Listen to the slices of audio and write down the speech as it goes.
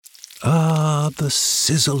Ah, the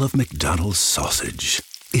sizzle of McDonald's sausage.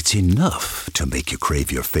 It's enough to make you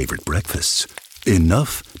crave your favorite breakfasts.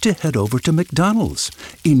 Enough to head over to McDonald's.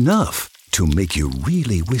 Enough to make you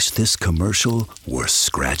really wish this commercial were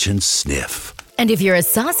scratch and sniff. And if you're a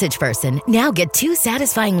sausage person, now get 2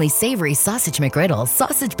 satisfyingly savory sausage McGriddles,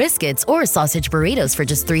 sausage biscuits, or sausage burritos for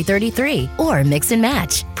just $3.33. Or mix and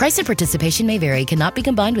match. Price and participation may vary. Cannot be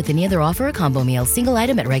combined with any other offer or combo meal. Single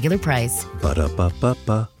item at regular price.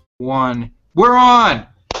 Ba-da-ba-ba-ba. We're on!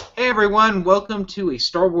 Hey everyone, welcome to a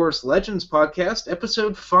Star Wars Legends podcast,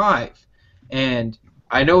 episode 5. And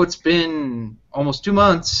I know it's been almost 2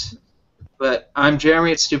 months, but I'm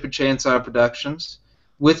Jeremy at Stupid Chainsaw Productions.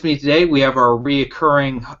 With me today, we have our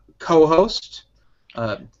reoccurring co-host.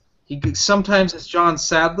 He sometimes is John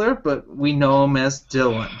Sadler, but we know him as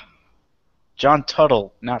Dylan. John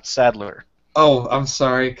Tuttle, not Sadler. Oh, I'm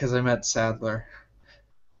sorry, because I meant Sadler.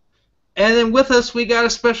 And then with us, we got a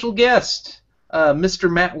special guest,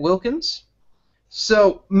 Mr. Matt Wilkins.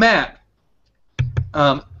 So, Matt,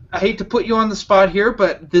 I hate to put you on the spot here,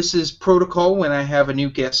 but this is protocol when I have a new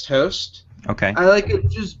guest host. Okay. I'd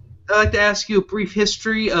like to ask you a brief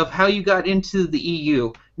history of how you got into the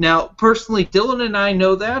EU. Now, personally, Dylan and I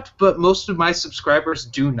know that, but most of my subscribers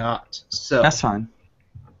do not. So that's fine.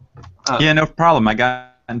 Yeah, no problem. I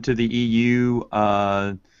got into the EU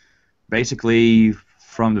basically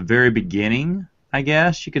from the very beginning, I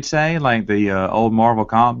guess you could say, like the old Marvel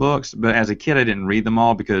comic books. But as a kid, I didn't read them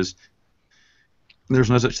all because there's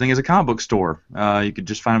no such thing as a comic book store. You could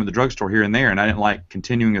just find them at the drugstore here and there, and I didn't like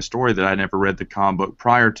continuing a story that I never read the comic book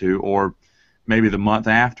prior to or maybe the month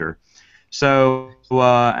after. So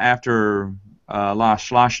after a lot of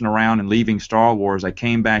sloshing around and leaving Star Wars, I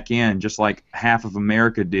came back in just like half of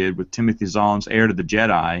America did with Timothy Zahn's Heir to the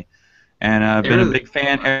Jedi, and I've been a big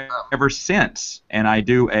fan ever since. And I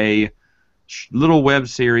do a little web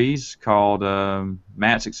series called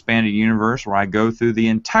Matt's Expanded Universe, where I go through the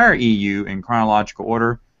entire EU in chronological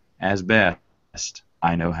order as best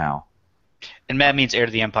I know how. And Matt means heir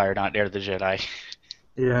to the Empire, not heir to the Jedi.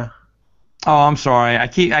 yeah. Oh, I'm sorry. I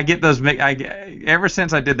get those. Ever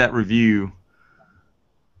since I did that review,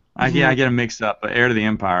 I get them mixed up. But heir to the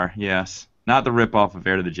Empire, yes, not the ripoff of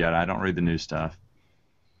Heir to the Jedi. I don't read the new stuff.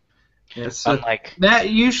 Yes. So Matt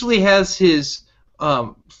usually has his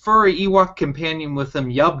furry Ewok companion with him,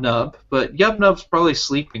 Yub-Nub, but Yub-Nub's probably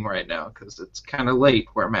sleeping right now because it's kind of late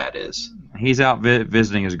where Matt is. He's out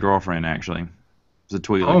visiting his girlfriend, actually. It's a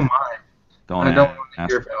Twi'lek. Oh my! I don't want to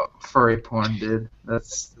hear ask. about furry porn, dude.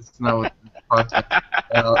 That's not what the podcast is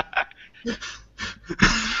about.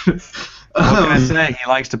 What can I say? He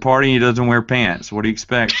likes to party and he doesn't wear pants. What do you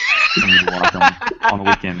expect when you watch him on a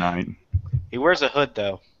weekend night? He wears a hood,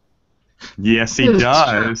 though. Yes, he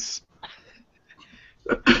does.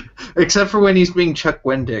 Except for when he's being Chuck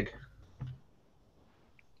Wendig.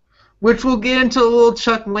 Which we'll get into a little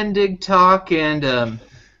Chuck Wendig talk and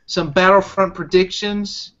some Battlefront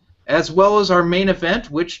predictions, as well as our main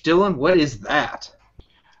event, which, Dylan, what is that?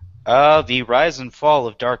 The rise and fall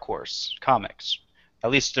of Dark Horse comics.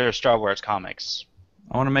 At least they're Star Wars comics.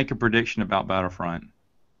 I want to make a prediction about Battlefront.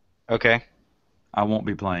 Okay. I won't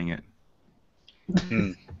be playing it.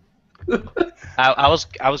 I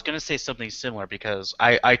was gonna say something similar because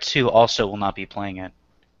I too also will not be playing it.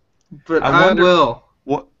 But I will.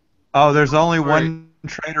 What? Oh, there's only one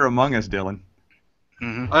traitor among us, Dylan.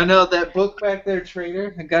 Mm-hmm. I know that book back there,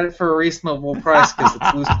 trader. I got it for a reasonable price because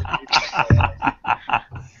it's loosely.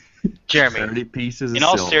 Jeremy, 30 pieces of in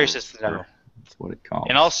all silver. seriousness, no. That's what it costs.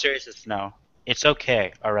 In all seriousness, no. It's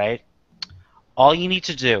okay. All right. All you need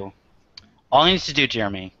to do,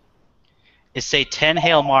 Jeremy, is say 10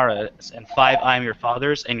 Hail Maras and 5 I am your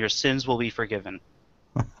fathers, and your sins will be forgiven.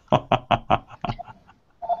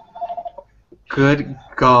 Good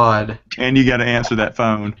God. And you got to answer that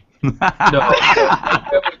phone. No, I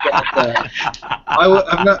never got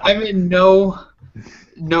that. I'm in no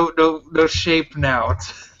shape now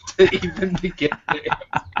to even begin to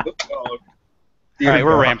answer the phone. All right,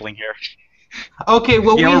 we're rambling here. Okay,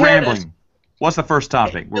 well, we're rambling. What's the first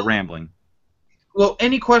topic? We're rambling. Well,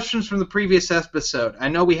 any questions from the previous episode? I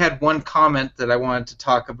know we had one comment that I wanted to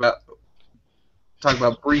talk about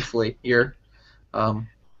briefly here.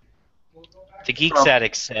 The Geeks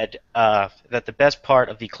Addict said that the best part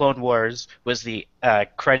of the Clone Wars was the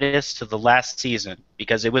credits to the last season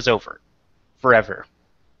because it was over. Forever.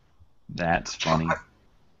 That's funny.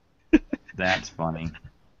 That's funny.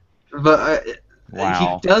 But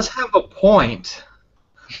wow. He does have a point.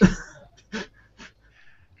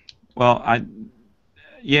 Well,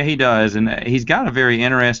 yeah, he does, and he's got a very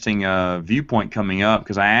interesting viewpoint coming up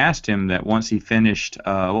because I asked him that once he finished,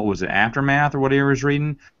 what was it, Aftermath or whatever he was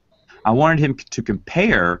reading, I wanted him to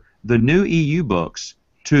compare the new EU books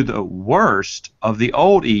to the worst of the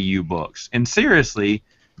old EU books, and seriously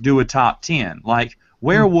do a top 10. Like,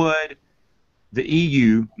 where would the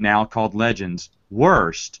EU, now called Legends,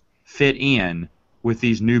 worst fit in with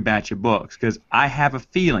these new batch of books? Because I have a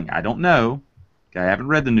feeling, I don't know, I haven't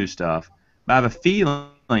read the new stuff, but I have a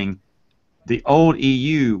feeling the old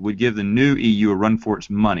EU would give the new EU a run for its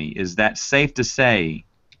money. Is that safe to say,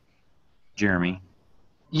 Jeremy?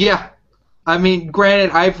 Yeah. I mean,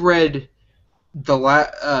 granted, I've read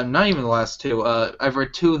not even the last two. I've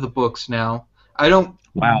read 2 of the books now. I don't.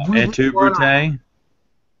 Wow, really et tu, Brute?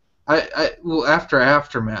 Well, after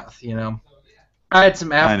Aftermath, you know, I had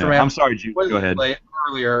some I know. Aftermath. I'm sorry, Jude. Go ahead.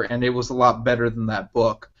 Earlier, and it was a lot better than that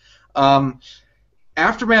book.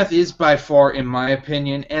 Aftermath is by far, in my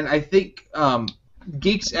opinion, and I think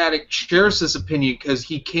Geeks Addict shares this opinion because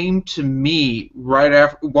he came to me right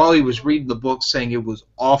after, while he was reading the book, saying it was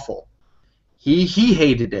awful. He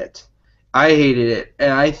hated it. I hated it,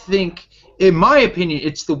 and I think, in my opinion,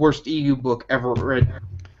 it's the worst EU book ever written.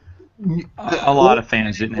 A lot of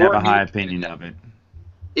fans didn't have a high opinion of it.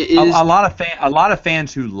 A lot of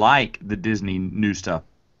fans who like the Disney new stuff,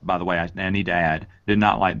 by the way, I need to add, did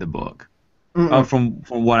not like the book. From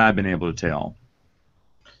what I've been able to tell.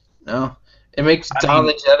 No, it makes Dawn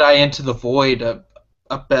the Jedi Into the Void a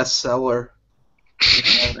bestseller.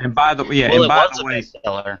 And by the way, Well, it was a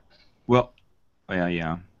bestseller. Well,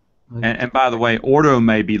 yeah. And by the way, Ordo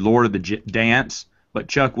may be Lord of the Dance, but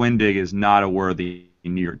Chuck Wendig is not a worthy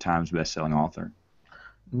New York Times best-selling author.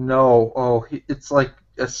 No, it's like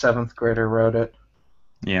a 7th grader wrote it.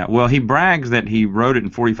 Yeah, well, he brags that he wrote it in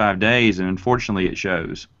 45 days, and unfortunately it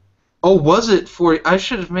shows. Oh, was it 40? I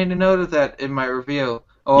should have made a note of that in my review.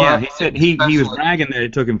 Oh, yeah, he said he was bragging that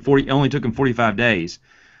it only took him 45 days.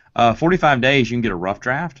 45 days, you can get a rough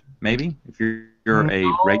draft, maybe, if you're a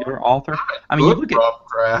regular author. I mean, you look rough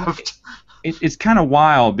draft. It's kind of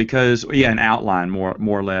wild because, an outline more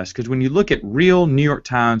or less. Because when you look at real New York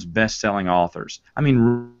Times best-selling authors, I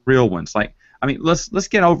mean real ones. Like, I mean, let's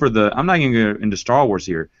get over the. I'm not going to go into Star Wars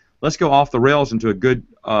here. Let's go off the rails into a good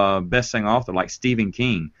best-selling author like Stephen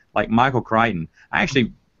King, like Michael Crichton. I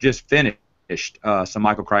actually just finished some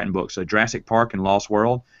Michael Crichton books, Jurassic Park and Lost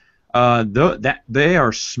World. They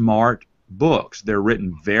are smart books. They're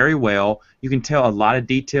written very well. You can tell a lot of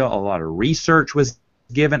detail, a lot of research was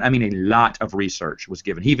given. I mean, a lot of research was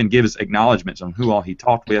given. He even gives acknowledgments on who all he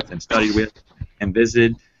talked with and studied with and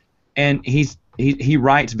visited. And he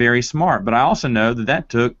writes very smart. But I also know that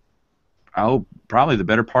took, probably the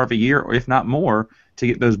better part of a year, or if not more, to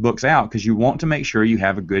get those books out because you want to make sure you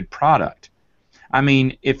have a good product. I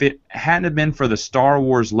mean, if it hadn't have been for the Star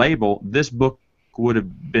Wars label, this book would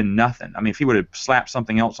have been nothing. I mean, if he would have slapped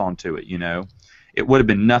something else onto it, it would have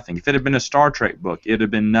been nothing. If it had been a Star Trek book, it would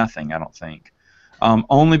have been nothing, I don't think.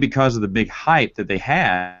 Only because of the big hype that they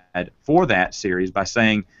had for that series by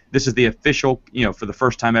saying this is the official, for the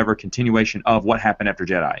first time ever, continuation of what happened after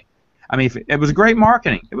Jedi. I mean, it was great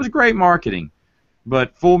marketing. It was great marketing.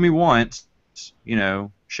 But fool me once,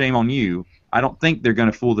 shame on you. I don't think they're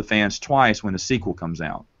going to fool the fans twice when the sequel comes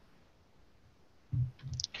out.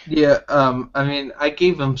 Yeah, I mean, I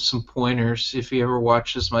gave him some pointers if he ever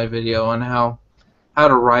watches my video on how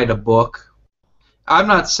to write a book. I'm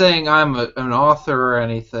not saying I'm an author or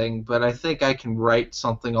anything, but I think I can write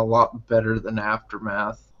something a lot better than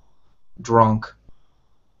Aftermath. Drunk.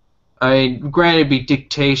 I mean, granted, it'd be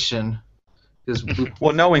dictation.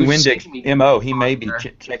 Well, knowing Wendig's MO, he may be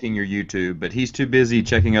checking your YouTube, but he's too busy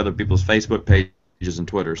checking other people's Facebook pages and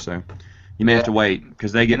Twitter, so you may have to wait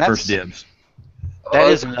because they get first dibs. That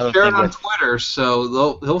is another share thing it on Twitter,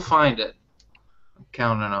 so they'll find it. I'm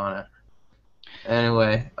counting on it.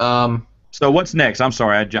 Anyway, So what's next? I'm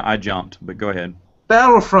sorry, I jumped, but go ahead.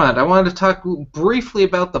 Battlefront. I wanted to talk briefly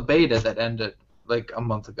about the beta that ended like a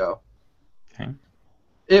month ago. Okay.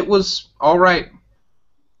 It was all right.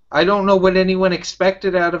 I don't know what anyone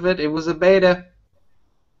expected out of it. It was a beta.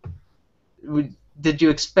 Did you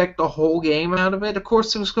expect the whole game out of it? Of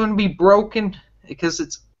course, it was going to be broken because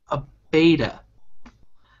it's a beta.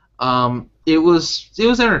 It was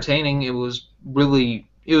entertaining. It was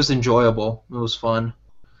enjoyable. It was fun.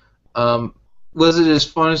 Was it as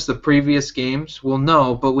fun as the previous games? Well,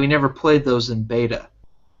 no, but we never played those in beta.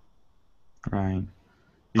 Right.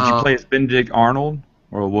 Did you play as Benedict Arnold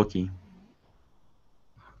or a Wookiee?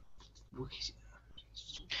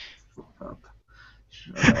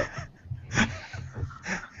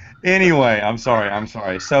 Anyway, I'm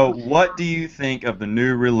sorry. So what do you think of the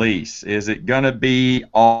new release? Is it going to be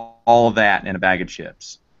all that in a bag of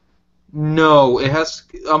chips? No, it has.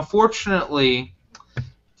 Unfortunately,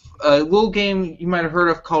 a little game you might have heard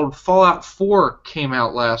of called Fallout 4 came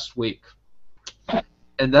out last week.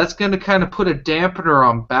 And that's going to kind of put a dampener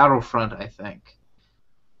on Battlefront, I think.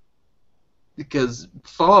 Because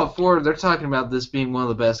Fallout 4, they're talking about this being one of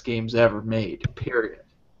the best games ever made, period.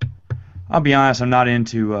 I'll be honest, I'm not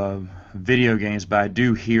into video games, but I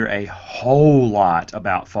do hear a whole lot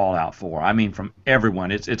about Fallout 4. I mean, from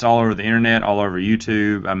everyone. It's all over the internet, all over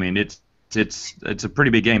YouTube. I mean, it's a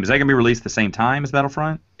pretty big game. Is that going to be released at the same time as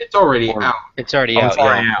Battlefront? It's already out. It's already out. It's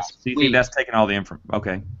already yeah. out. So you think that's taking all the info?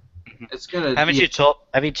 Okay. It's gonna. Haven't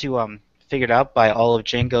you figured out by all of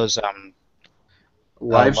Django's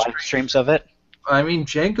live streams of it? I mean,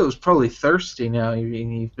 Django's probably thirsty now. I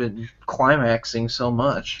mean, he's been climaxing so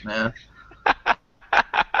much, man. I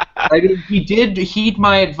mean, he did heed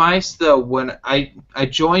my advice though when I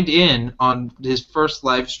joined in on his first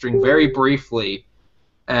live stream very briefly,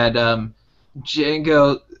 and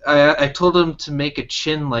Django, I told him to make a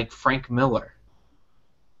chin like Frank Miller.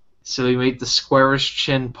 So he made the squarest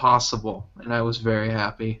chin possible, and I was very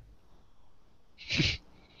happy.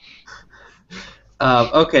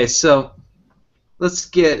 Okay, so let's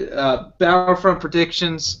get Battlefront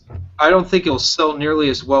predictions. I don't think it will sell nearly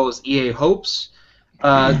as well as EA hopes.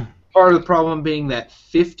 Part of the problem being that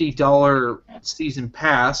 $50 season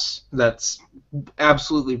pass. That's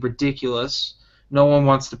absolutely ridiculous. No one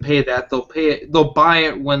wants to pay that. They'll buy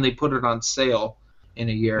it when they put it on sale in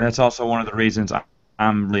a year. That's also one of the reasons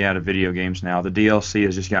I'm really out of video games now. The DLC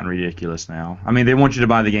has just gotten ridiculous now. I mean, they want you to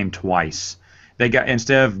buy the game twice.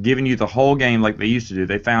 Instead of giving you the whole game like they used to do,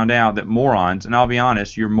 they found out that morons, and I'll be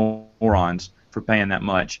honest, you're morons for paying that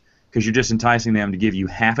much, because you're just enticing them to give you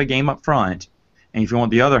half a game up front, and if you want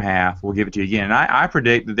the other half, we'll give it to you again. And I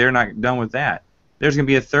predict that they're not done with that. There's going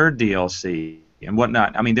to be a third DLC and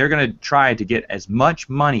whatnot. I mean, they're going to try to get as much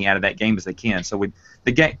money out of that game as they can. So with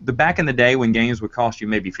the back in the day when games would cost you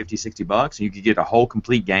maybe $50, $60, and you could get a whole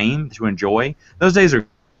complete game to enjoy, those days are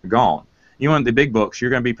gone. You want the big books, you're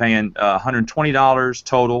going to be paying $120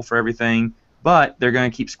 total for everything, but they're going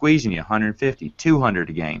to keep squeezing you $150, $200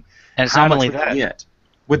 a game. And it's not only that. Yet?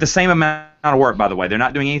 With the same amount of work, by the way. They're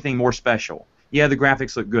not doing anything more special. Yeah, the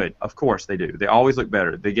graphics look good. Of course they do. They always look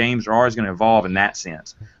better. The games are always going to evolve in that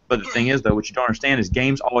sense. But the thing is, though, what you don't understand is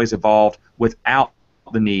games always evolved without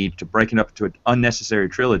the need to break it up into an unnecessary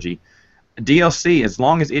trilogy. DLC, as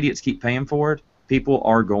long as idiots keep paying for it, people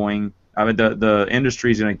are going... I mean, the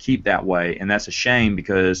industry is going to keep that way, and that's a shame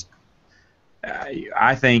because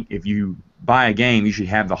I think if you buy a game, you should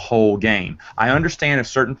have the whole game. I understand if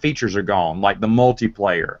certain features are gone, like the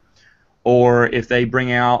multiplayer, or if they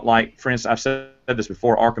bring out, like, for instance, I've said this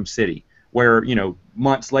before, Arkham City, where, you know,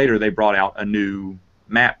 months later they brought out a new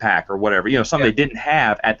map pack or whatever, you know, something they didn't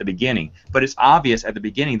have at the beginning. But it's obvious at the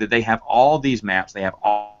beginning that they have all these maps, they have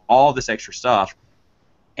all this extra stuff,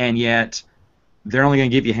 and yet they're only going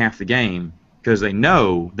to give you half the game because they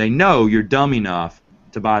know you're dumb enough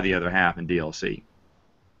to buy the other half in DLC.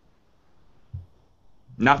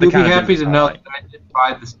 Not the You'll kind be of happy to know like. that I did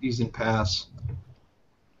buy the season pass.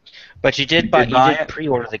 But you did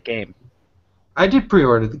pre-order the game, I did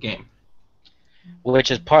pre-order the game.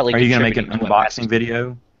 which is partly. Are you going to make an contributing to unboxing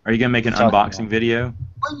video? Are you going to make an unboxing video?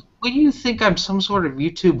 What do you think I'm some sort of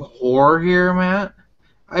YouTube whore here, Matt?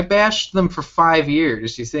 I bashed them for 5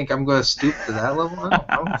 years. You think I'm going to stoop to that level?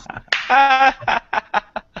 I don't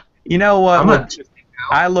know. You know what? I'm not-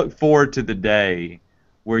 I look forward to the day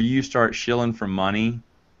where you start shilling for money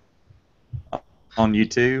on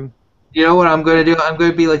YouTube. You know what I'm going to do? I'm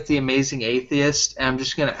going to be like the amazing atheist, and I'm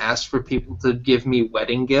just going to ask for people to give me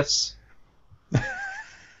wedding gifts.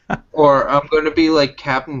 Or I'm going to be like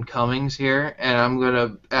Captain Cummings here, and I'm going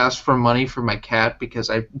to ask for money for my cat because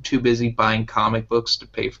I'm too busy buying comic books to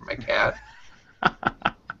pay for my cat.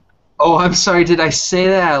 Oh, I'm sorry. Did I say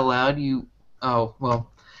that out loud? Oh, well.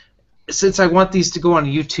 Since I want these to go on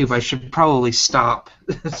YouTube, I should probably stop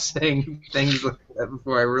saying things like that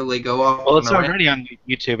before I really go off. Well, it's already on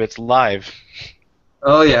YouTube. It's live.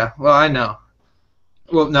 Oh, yeah. Well, I know.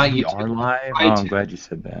 Well, not We YouTube. are live? iTunes. Oh, I'm glad you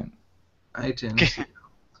said that. iTunes. I was about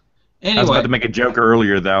Anyway, to make a joke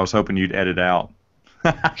earlier that I was hoping you'd edit out.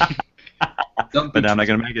 don't But be I'm not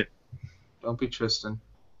going to make it. Don't be Tristan.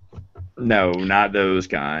 No, not those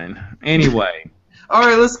kind. Anyway. All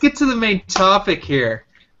right, let's get to the main topic here,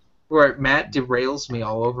 where Matt derails me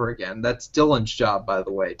all over again. That's Dylan's job, by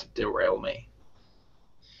the way, to derail me.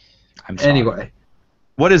 I'm sorry. Anyway,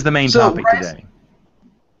 What is the main topic today?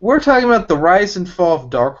 we're talking about the rise and fall of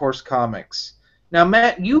Dark Horse Comics. Now,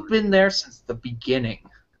 Matt, you've been there since the beginning,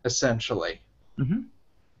 essentially. Mm-hmm.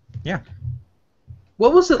 Yeah.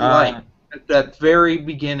 What was it like at that very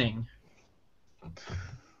beginning?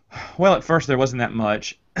 Well, at first there wasn't that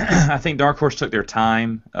much. I think Dark Horse took their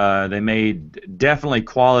time. They made definitely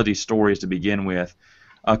quality stories to begin with.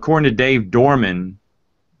 According to Dave Dorman,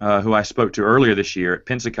 who I spoke to earlier this year at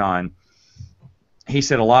Pensacon, he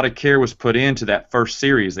said a lot of care was put into that first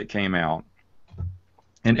series that came out.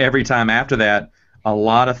 And every time after that, a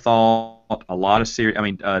lot of thought, a lot of serious. I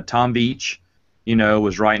mean, Tom Beach,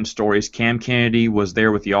 was writing stories. Cam Kennedy was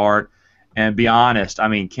there with the art. And be honest, I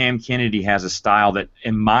mean, Cam Kennedy has a style that,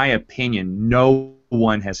 in my opinion, no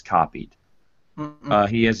one has copied.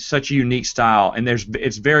 He has such a unique style, and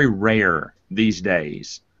it's very rare these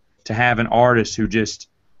days to have an artist who just,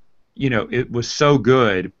 it was so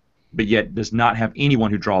good, but yet does not have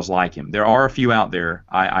anyone who draws like him. There are a few out there,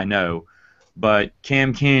 I know, but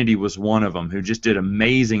Cam Kennedy was one of them who just did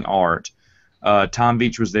amazing art. Tom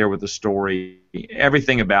Beach was there with the story.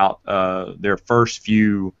 Everything about their first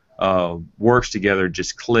few works together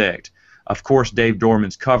just clicked. Of course, Dave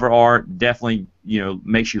Dorman's cover art definitely,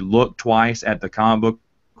 makes you look twice at the comic book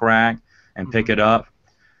rack and pick it up.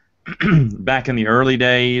 Back in the early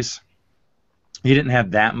days, he didn't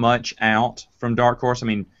have that much out from Dark Horse. I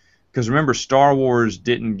mean, because remember, Star Wars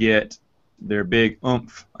didn't get their big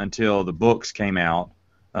oomph until the books came out,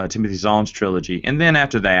 Timothy Zahn's trilogy, and then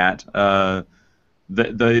after that,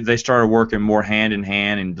 they started working more hand in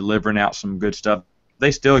hand and delivering out some good stuff.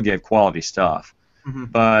 They still gave quality stuff.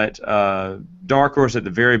 But Dark Horse at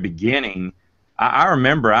the very beginning, I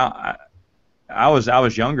remember I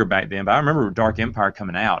was younger back then, but I remember Dark Empire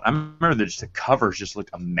coming out. I remember that just the covers just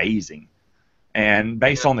looked amazing, and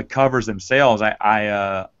based on the covers themselves,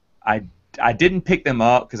 I didn't pick them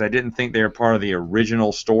up because I didn't think they were part of the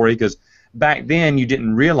original story. Because back then you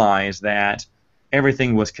didn't realize that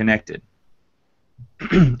everything was connected.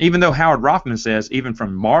 Even though Howard Rothman says, even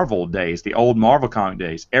from Marvel days, the old Marvel comic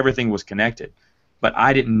days, everything was connected. But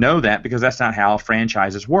I didn't know that because that's not how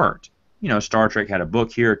franchises worked. Star Trek had a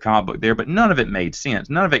book here, a comic book there, but none of it made sense.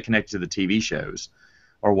 None of it connected to the TV shows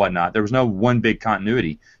or whatnot. There was no one big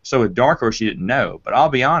continuity. So with Dark Horse, you didn't know. But I'll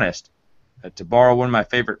be honest, to borrow one of my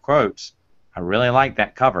favorite quotes, I really like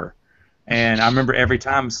that cover. And I remember every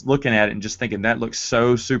time looking at it and just thinking, that looks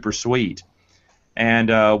so super sweet. And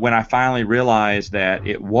when I finally realized that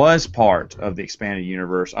it was part of the expanded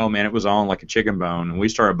universe, oh man, it was on like a chicken bone, and we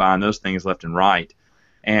started buying those things left and right.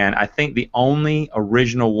 And I think the only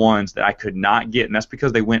original ones that I could not get, and that's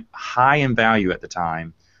because they went high in value at the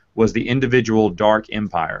time, was the individual Dark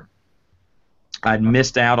Empire. I'd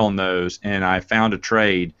missed out on those, and I found a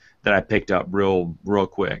trade that I picked up real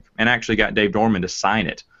quick, and actually got Dave Dorman to sign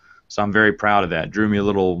it. So I'm very proud of that. Drew me a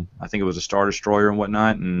little, I think it was a Star Destroyer and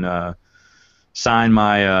whatnot, and signed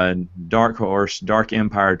my Dark Horse, Dark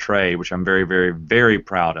Empire trade, which I'm very, very, very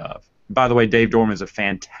proud of. By the way, Dave Dorman is a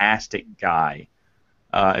fantastic guy.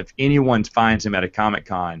 If anyone finds him at a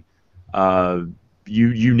Comic-Con,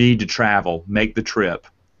 you need to travel. Make the trip.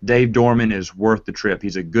 Dave Dorman is worth the trip.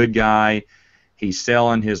 He's a good guy. He's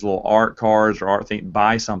selling his little art cards or art thing.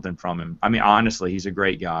 Buy something from him. I mean, honestly, he's a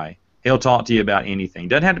great guy. He'll talk to you about anything.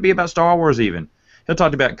 Doesn't have to be about Star Wars even. He'll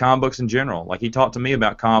talk about comic books in general. Like, he talked to me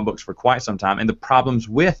about comic books for quite some time and the problems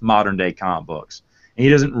with modern-day comic books. And he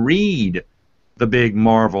doesn't read the big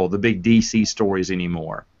Marvel, the big DC stories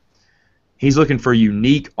anymore. He's looking for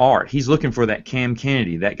unique art. He's looking for that Cam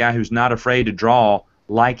Kennedy, that guy who's not afraid to draw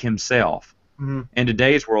like himself. In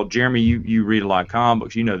today's world, Jeremy, you read a lot of comic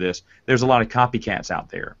books. You know this. There's a lot of copycats out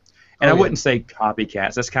there. And I wouldn't say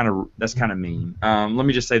copycats. That's kind of mean. Let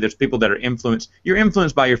me just say there's people that are influenced. You're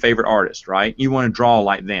influenced by your favorite artist, right? You want to draw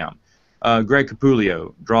like them. Greg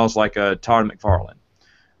Capullo draws like Todd McFarlane.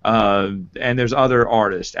 And there's other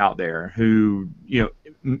artists out there who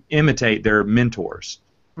imitate their mentors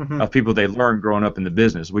of people they learned growing up in the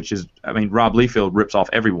business, which is, I mean, Rob Liefeld rips off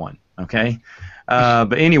everyone. Okay,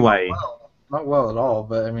 but anyway. Well, not well at all,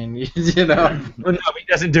 but I mean, Well, no, he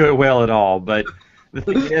doesn't do it well at all, but. The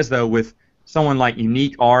thing is, though, with someone like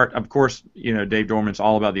unique art, of course, Dave Dorman's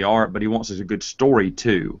all about the art, but he wants a good story,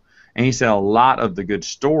 too. And he said a lot of the good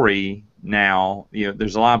story now,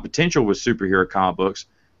 there's a lot of potential with superhero comic books,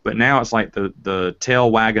 but now it's like the tail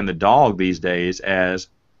wagging the dog these days as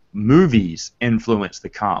movies influence the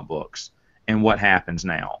comic books and what happens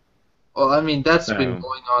now. Well, I mean, that's been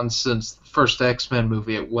going on since the first X-Men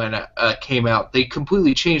movie when it came out. They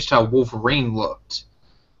completely changed how Wolverine looked.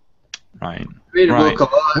 Right. Made him look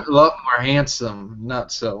a lot more handsome,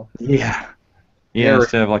 not so. Yeah,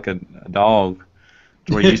 instead of like a dog,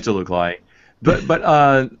 that's what he used to look like. But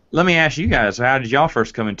let me ask you guys, how did y'all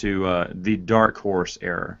first come into the Dark Horse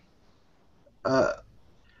era? Do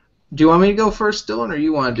you want me to go first, Dylan, or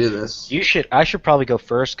you want to do this? You should. I should probably go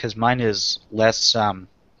first because mine is less.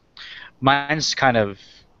 Mine's kind of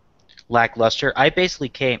lackluster. I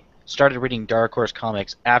basically started reading Dark Horse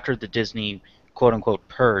comics after the Disney quote-unquote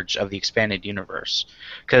purge of the expanded universe.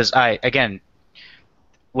 Because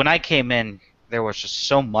when I came in, there was just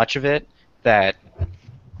so much of it that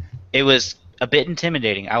it was a bit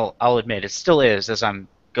intimidating. I'll admit it still is as I'm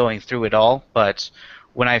going through it all. But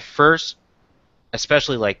when I first,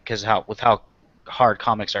 especially like because how hard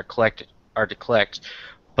comics are to collect,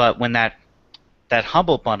 but when that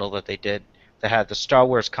Humble bundle that they did that had the Star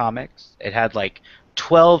Wars comics, it had like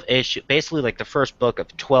 12 issues, basically like the first book of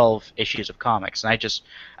 12 issues of comics, and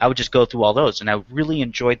I would just go through all those, and I really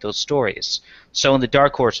enjoyed those stories. So when the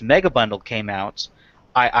Dark Horse Mega Bundle came out,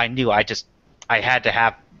 I knew I had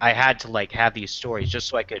to like have these stories just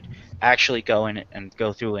so I could actually go in and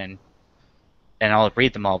go through and I'll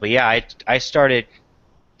read them all. But yeah, I started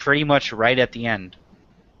pretty much right at the end.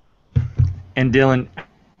 And Dylan,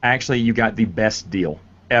 actually, you got the best deal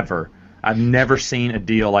ever. I've never seen a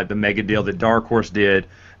deal like the mega deal that Dark Horse did.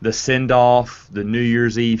 The send-off, the New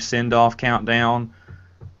Year's Eve send-off countdown.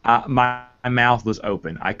 My mouth was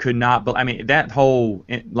open. I could not. I mean, that whole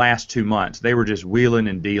last 2 months, they were just wheeling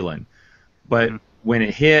and dealing. But when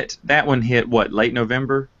it hit, that one hit what, late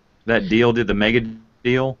November? That deal did the mega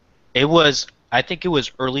deal. I think it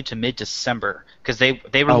was early to mid-December because they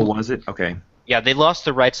were. Oh, was it? Okay. Yeah, they lost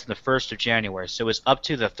the rights on the 1st of January, so it was up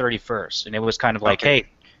to the 31st, and it was kind of like, okay.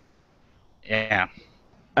 Hey, yeah.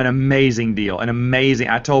 An amazing deal.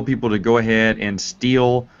 I told people to go ahead and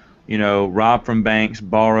steal, rob from banks,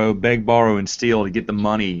 beg, borrow, and steal to get the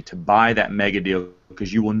money to buy that mega deal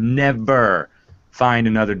because you will never find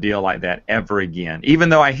another deal like that ever again. Even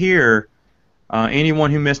though I hear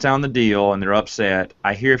anyone who missed out on the deal and they're upset,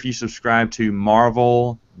 I hear if you subscribe to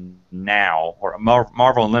Marvel Now, or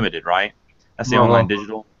Marvel Unlimited, right? That's the online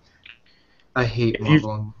digital. I hate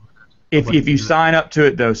Marvel. If you sign up to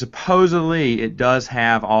it, though, supposedly it does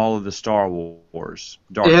have all of the Star Wars,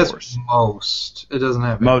 Dark Horse. Most. It doesn't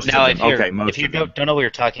have most now, of them. If you don't know what you're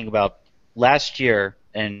talking about, last year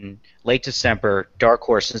in late December, Dark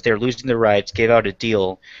Horse, since they're losing the rights, gave out a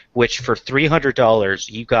deal which for $300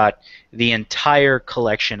 you got the entire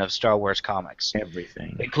collection of Star Wars comics.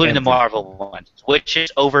 Everything. Including the Marvel ones, which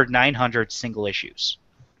is over 900 single issues.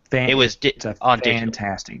 It's a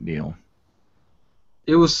fantastic deal.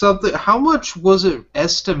 It was something. How much was it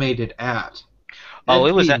estimated at? Oh,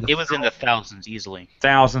 it was in the thousands easily.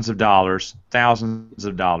 Thousands of dollars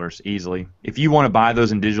easily. If you want to buy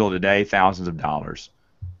those in digital today, thousands of dollars.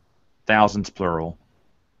 Thousands plural.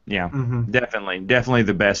 Yeah, definitely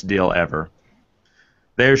the best deal ever.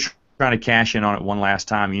 They're trying to cash in on it one last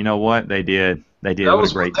time. You know what? They did. What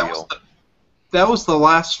a great deal. That was the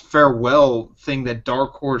last farewell thing that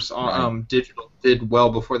Dark Horse Digital did well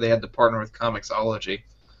before they had to partner with Comixology,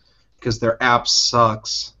 because their app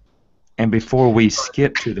sucks. And before we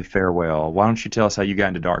skip to the farewell, why don't you tell us how you got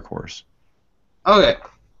into Dark Horse? Okay.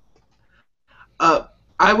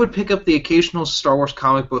 I would pick up the occasional Star Wars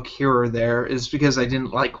comic book here or there, is because I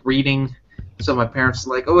didn't like reading, so my parents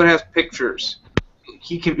were like, oh, it has pictures.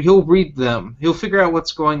 He'll read them. He'll figure out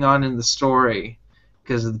what's going on in the story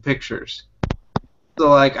because of the pictures. So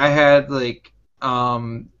like I had like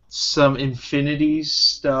some Infinities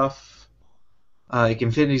stuff, like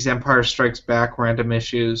Infinities Empire Strikes Back random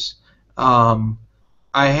issues. I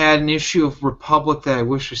had an issue of Republic that I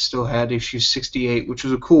wish I still had, issue 68, which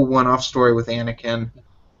was a cool one-off story with Anakin.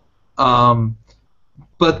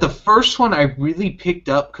 But the first one I really picked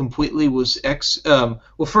up completely was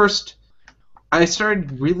first I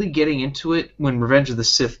started really getting into it when Revenge of the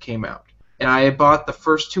Sith came out. And I had bought the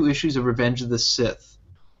first 2 issues of Revenge of the Sith,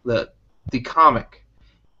 the comic,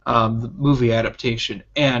 the movie adaptation,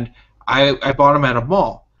 and I bought them at a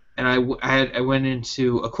mall. And I went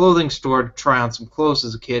into a clothing store to try on some clothes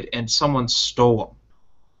as a kid, and someone stole them.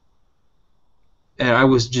 And I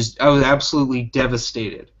was absolutely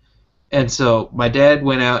devastated. And so my dad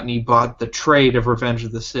went out and he bought the trade of Revenge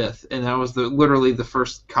of the Sith, and that was literally the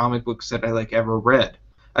first comic books that I ever read.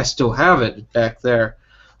 I still have it back there.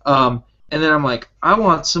 And then I'm like, I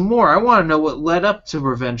want some more. I want to know what led up to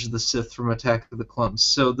Revenge of the Sith from Attack of the Clones.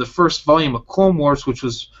 So the first volume of Clone Wars, which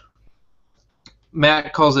was,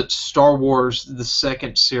 Matt calls it Star Wars, the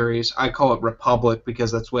second series. I call it Republic because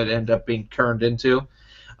that's what it ended up being turned into.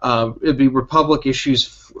 It'd be Republic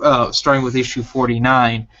issues starting with issue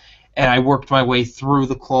 49, and I worked my way through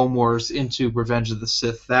the Clone Wars into Revenge of the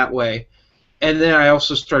Sith that way. And then I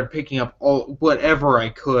also started picking up whatever I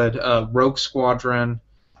could, Rogue Squadron,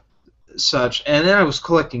 such, and then I was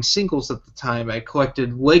collecting singles at the time. I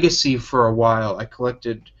collected Legacy for a while. I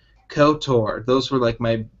collected KOTOR. Those were like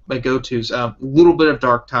my go-tos. A little bit of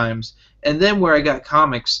Dark Times, and then where I got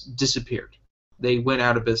comics disappeared. They went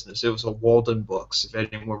out of business. It was a Walden Books, if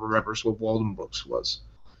anyone remembers what Walden Books was.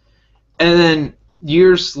 And then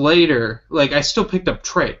years later, like, I still picked up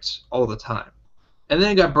trades all the time. And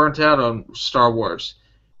then it got burnt out on Star Wars.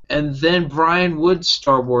 And then Brian Wood's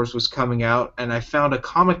Star Wars was coming out, and I found a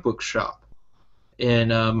comic book shop in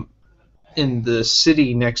the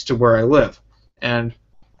city next to where I live. And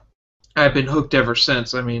I've been hooked ever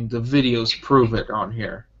since. I mean, the videos prove it on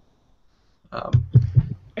here.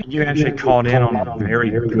 You actually called in on a very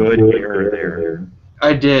good era there.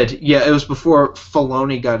 I did. Yeah, it was before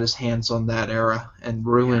Filoni got his hands on that era and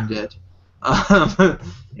ruined it.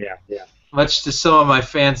 Yeah. Much to some of my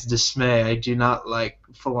fans' dismay, I do not like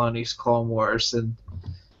Filoni's Clone Wars, and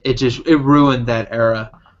it ruined that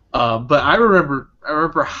era. But I remember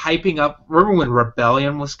hyping up. Remember when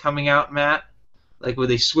Rebellion was coming out, Matt? Like when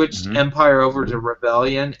they switched Empire over to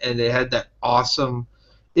Rebellion, and they had that awesome.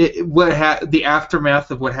 The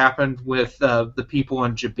aftermath of what happened with the people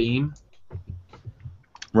on Jabim.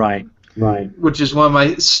 Right. Which is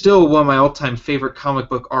still one of my all-time favorite comic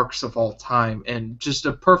book arcs of all time, and just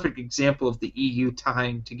a perfect example of the EU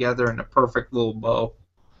tying together in a perfect little bow.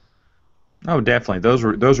 Oh, definitely.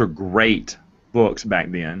 Those were great books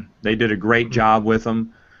back then. They did a great job with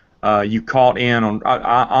them. You caught in on.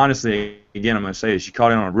 Honestly, again, I'm going to say this: you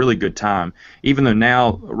caught in on a really good time. Even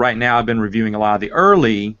though right now, I've been reviewing a lot of the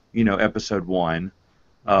early, Episode 1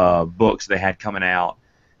 books they had coming out,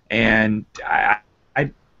 and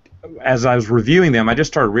as I was reviewing them, I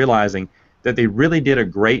just started realizing that they really did a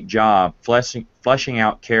great job fleshing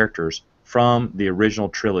out characters from the original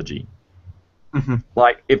trilogy. Mm-hmm.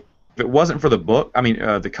 Like, if it wasn't for the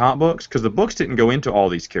the comic books, because the books didn't go into all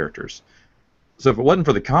these characters. So if it wasn't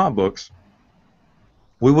for the comic books,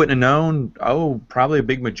 we wouldn't have known, probably a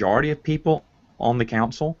big majority of people on the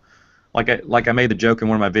council. Like I made the joke in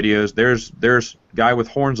one of my videos, there's guy with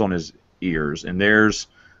horns on his ears, and there's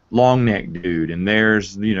long neck dude, and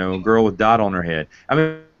there's a girl with dot on her head. I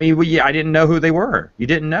mean, I didn't know who they were. You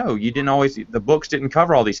didn't know. The books didn't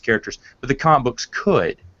cover all these characters, but the comic books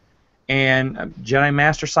could. And Jedi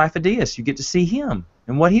Master Sifo-Dyas, you get to see him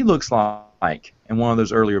and what he looks like in one of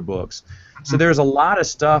those earlier books. So there's a lot of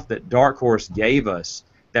stuff that Dark Horse gave us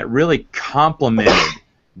that really complemented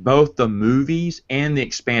both the movies and the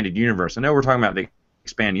expanded universe. I know we're talking about the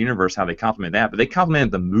expanded universe, how they complement that, but they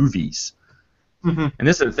complemented the movies. Mm-hmm. And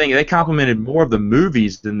this is the thing, they complemented more of the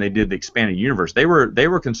movies than they did the expanded universe. They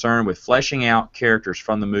were concerned with fleshing out characters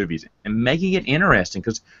from the movies and making it interesting,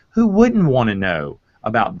 because who wouldn't want to know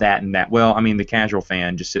about that and that? Well, I mean, the casual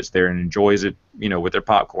fan just sits there and enjoys it, with their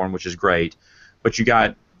popcorn, which is great. But you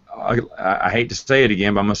got, I hate to say it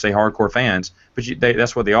again, but I'm going to say hardcore fans, but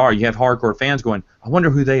that's what they are. You have hardcore fans going, I wonder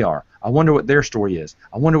who they are. I wonder what their story is.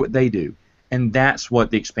 I wonder what they do. And that's what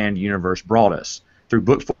the expanded universe brought us, through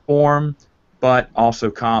book form, but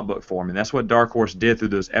also comic book form. And that's what Dark Horse did through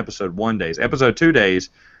those Episode 1 days. Episode 2 days,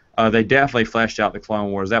 they definitely fleshed out the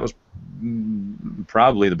Clone Wars. That was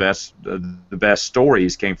probably the best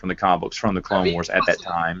stories came from the comic books from the Clone Wars at that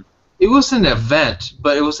time. It was an event,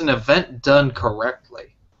 but it was an event done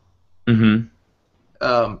correctly. Mm-hmm.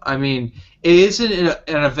 I mean, it isn't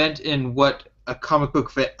an event in what a comic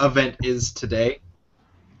book event is today.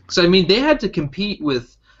 So, I mean, they had to compete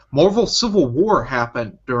with Marvel Civil War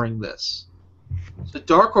happened during this. So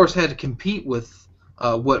Dark Horse had to compete with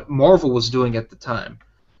what Marvel was doing at the time.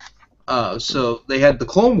 So they had the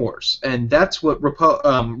Clone Wars, and that's what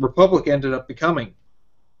Republic ended up becoming.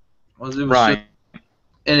 Right.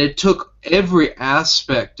 And it took every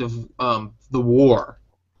aspect of the war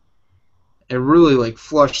and really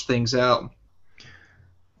flushed things out.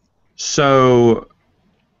 So,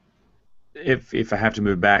 if I have to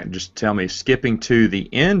move back, just tell me, skipping to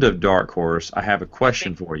the end of Dark Horse, I have a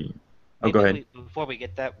question for you. Oh, go ahead. Before we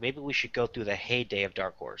get that, maybe we should go through the heyday of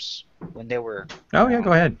Dark Horse, when they were... Oh, yeah,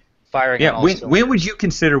 go ahead. Firing on all cylinders. When would you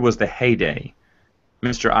consider was the heyday?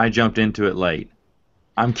 Mr. I jumped into it late.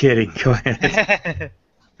 I'm kidding. Go ahead.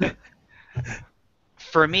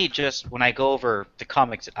 For me, just when I go over the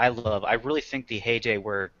comics that I love, I really think the heyday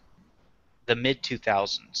were the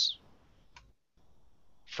mid-2000s.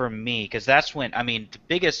 For me, because that's when, the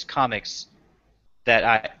biggest comics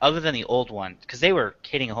that other than the old one, because they were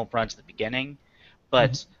hitting home runs at the beginning,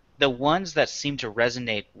 but the ones that seem to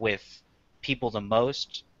resonate with people the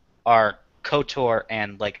most are KOTOR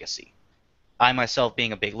and Legacy. I myself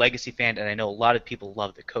being a big Legacy fan, and I know a lot of people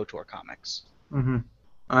love the KOTOR comics. Mm-hmm.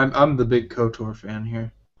 I'm the big KOTOR fan here.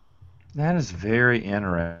 That is very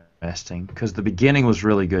interesting, because the beginning was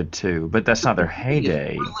really good too, but that's not their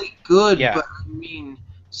heyday. It's really good, yeah. But I mean,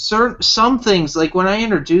 some things, like when I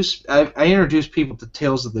introduce people to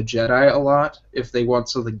Tales of the Jedi a lot, if they want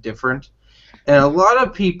something different, And a lot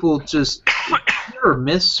of people just hit or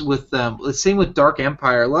miss with them. The same with Dark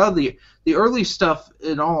Empire. A lot of the early stuff,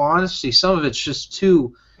 in all honesty, some of it's just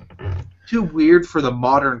too weird for the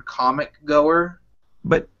modern comic goer.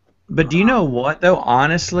 But do you know what though?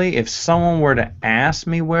 Honestly, if someone were to ask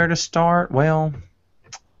me where to start, well,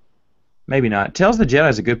 maybe not. Tales of the Jedi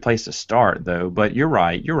is a good place to start though. But you're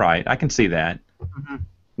right. I can see that.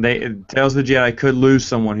 Mm-hmm. Tales of the Jedi could lose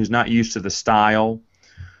someone who's not used to the style,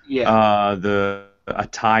 the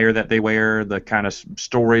attire that they wear, the kind of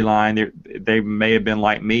storyline. They may have been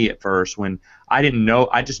like me at first when I didn't know.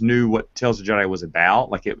 I just knew what Tales of the Jedi was about.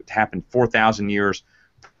 Like it happened 4,000 years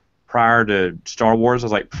prior to Star Wars. I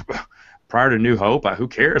was like, prior to New Hope, who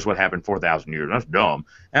cares what happened 4,000 years? That's dumb.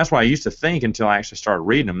 And that's what I used to think until I actually started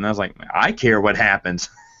reading them. And I was like, I care what happens.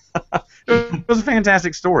 It was a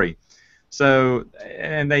fantastic story. So,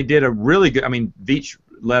 and they did a really good. I mean, Veitch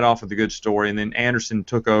led off with a good story, and then Anderson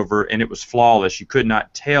took over, and it was flawless. You could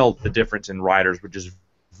not tell the difference in writers, which is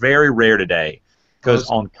very rare today. Because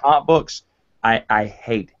on comic books, I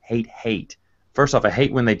hate. First off, I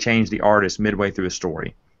hate when they change the artist midway through a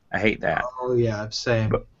story. I hate that. Oh yeah,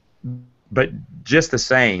 same. But just the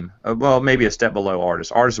same. Well, maybe a step below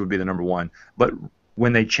artists. Artists would be the number one. But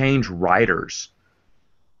when they change writers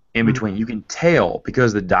in between, you can tell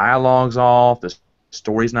because the dialogue's off, the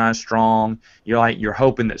story's not as strong. You're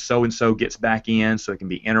hoping that so and so gets back in so it can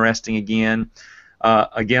be interesting again.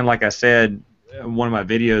 Again, like I said in one of my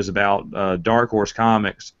videos about Dark Horse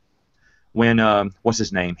Comics, when what's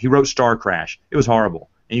his name? He wrote Star Crash. It was horrible,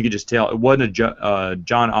 and you could just tell it wasn't a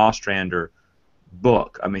John Ostrander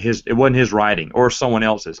book. I mean, it wasn't his writing or someone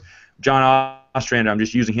else's. John Ostrander, I'm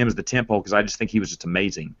just using him as the tempo because I just think he was just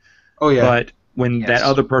amazing. Oh yeah. But when that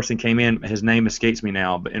other person came in, his name escapes me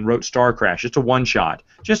now, and wrote Star Crash, just a one-shot,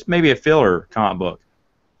 just maybe a filler comic book.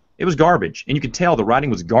 It was garbage, and you could tell the writing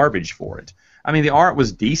was garbage for it. I mean, the art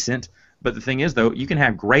was decent, but the thing is, though, you can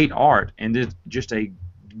have great art and it's just a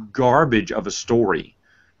garbage of a story.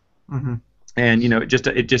 Mm-hmm. And it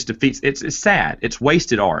just defeats. It's sad. It's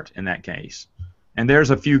wasted art in that case. And there's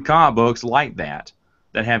a few comic books like that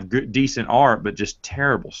have good, decent art, but just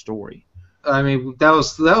terrible story. I mean, that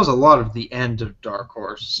was a lot of the end of Dark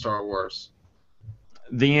Horse Star Wars.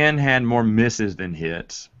 The end had more misses than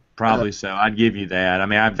hits, probably so. I'd give you that. I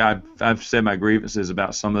mean, I've said my grievances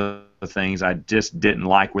about some of the things I just didn't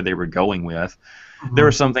like where they were going with. Mm-hmm. There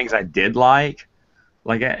were some things I did like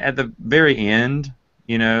at the very end.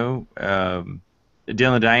 Dylan,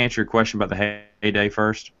 did I answer your question about the heyday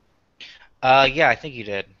first? Yeah, I think you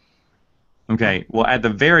did. Okay. Well, at the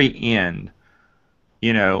very end.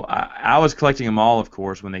 I was collecting them all, of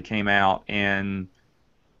course, when they came out, and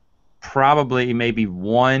probably maybe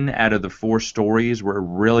one out of the 4 stories were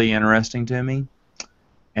really interesting to me,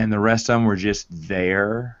 and the rest of them were just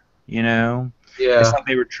there, Yeah. It's like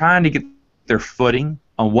they were trying to get their footing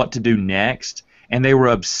on what to do next, and they were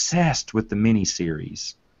obsessed with the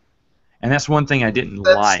miniseries. And that's one thing I didn't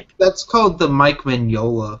like. That's called the Mike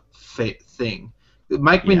Mignola thing.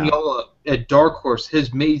 Mike Mignola at Dark Horse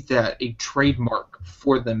has made that a trademark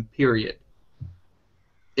for them, period.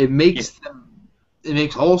 It makes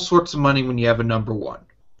all sorts of money when you have a number one.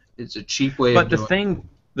 It's a cheap way of doing it. But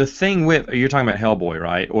the thing with, you're talking about Hellboy,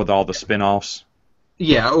 right? With all the spin-offs?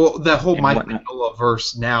 Yeah, well, the whole Mike Mignola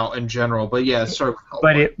verse now in general, but yeah, it started with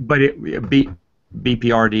Hellboy. But it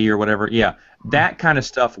BPRD or whatever, yeah. That kind of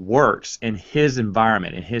stuff works in his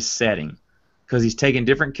environment, in his setting. Because he's taking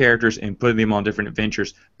different characters and putting them on different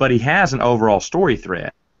adventures, but he has an overall story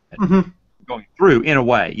thread going through in a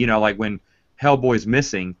way. Like when Hellboy's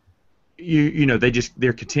missing,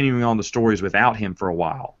 they're continuing on the stories without him for a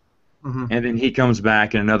while, and then he comes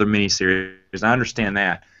back in another miniseries. I understand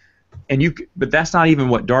that, but that's not even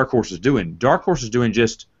what Dark Horse is doing. Dark Horse is doing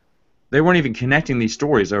they weren't even connecting these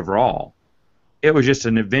stories overall. It was just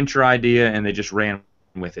an adventure idea, and they just ran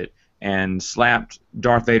with it. And slapped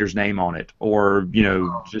Darth Vader's name on it, or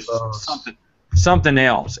just something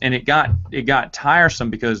else, and it got tiresome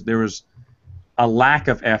because there was a lack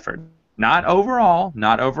of effort. Not overall.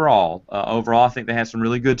 Overall, I think they had some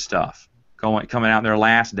really good stuff coming out in their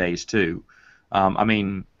last days too. I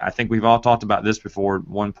mean, I think we've all talked about this before at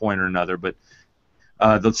one point or another, but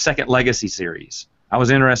the second Legacy series, I was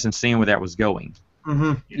interested in seeing where that was going.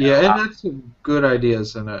 Mm-hmm. Yeah, it had some good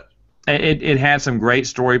ideas in it. It had some great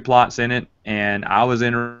story plots in it, and I was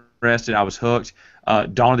interested. I was hooked. Dawn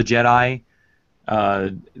of the Jedi,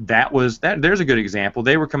 there's a good example.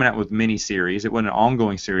 They were coming out with mini-series. It wasn't an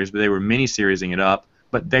ongoing series, but they were mini-seriesing it up.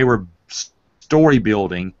 But they were story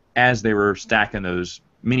building as they were stacking those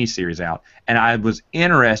mini-series out. And I was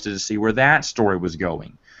interested to see where that story was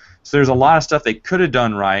going. So there's a lot of stuff they could have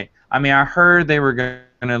done right. I mean, I heard they were going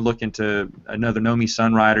to look into another Nomi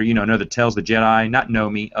Sunrider, another Tales of the Jedi, not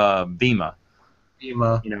Nomi, Bema,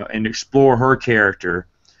 and explore her character.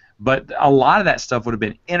 But a lot of that stuff would have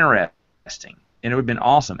been interesting, and it would have been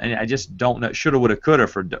awesome. And I just don't know, shoulda, woulda, coulda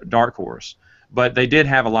for Dark Horse. But they did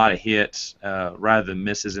have a lot of hits rather than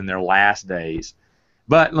misses in their last days.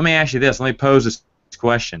 But let me ask you this. Let me pose this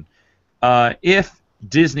question. If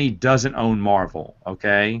Disney doesn't own Marvel,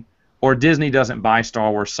 okay, or Disney doesn't buy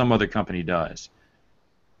Star Wars, some other company does,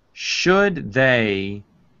 should they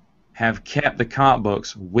have kept the comic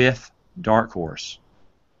books with Dark Horse?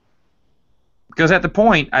 Because at the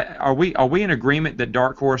point, are we in agreement that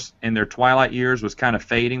Dark Horse in their twilight years was kind of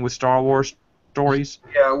fading with Star Wars stories?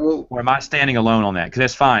 Yeah, well... Or am I standing alone on that? Because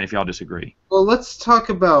that's fine if y'all disagree. Well, let's talk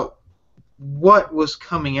about what was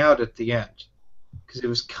coming out at the end. Because it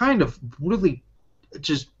was kind of really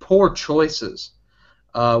just poor choices.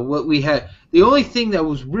 What we had... The only thing that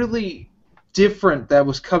was really different that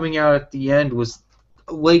was coming out at the end was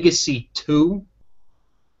Legacy 2,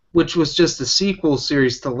 which was just a sequel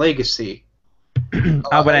series to Legacy.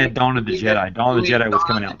 I would add Dawn of the Jedi. Dawn of the Jedi was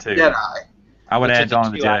coming out too. I would add Dawn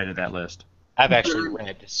of the Jedi to that list. I've actually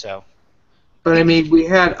read, so. But I mean, we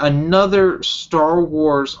had another Star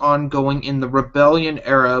Wars ongoing in the Rebellion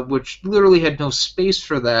era, which literally had no space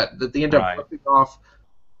for that they ended up ripping off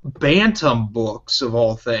Bantam books of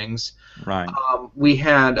all things. Right. We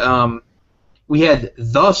had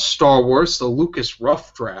the Star Wars, the Lucas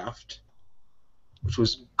Rough Draft, which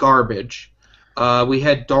was garbage. We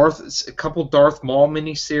had a couple Darth Maul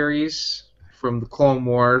miniseries from the Clone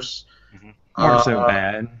Wars. Weren't so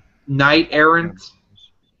bad. Knight Errant.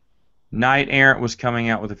 Knight Errant was coming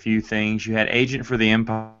out with a few things. You had Agent for the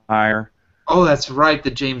Empire. Oh, that's right,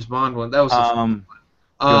 the James Bond one. That was a fun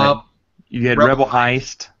one. You had Rebel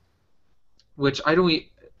Heist, which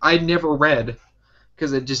I never read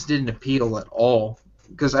because it just didn't appeal at all.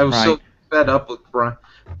 Because I was so fed up with Brian.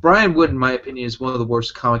 Brian Wood, in my opinion, is one of the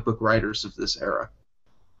worst comic book writers of this era,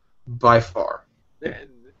 by far.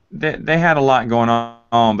 They had a lot going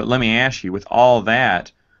on, but let me ask you, with all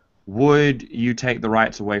that, would you take the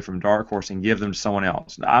rights away from Dark Horse and give them to someone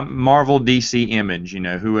else? Marvel, DC, Image,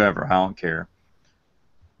 whoever, I don't care.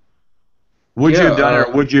 Would you have done it,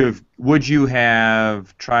 or would you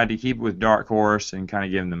have tried to keep it with Dark Horse and kind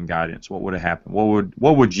of give them guidance? What would have happened?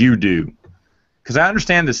 What would you do? Because I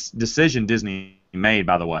understand this decision Disney made,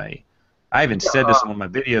 by the way. I even said this in one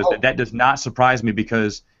of my videos, that does not surprise me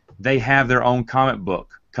because they have their own comic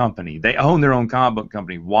book company. They own their own comic book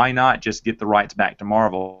company. Why not just get the rights back to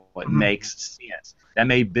Marvel? It makes sense. That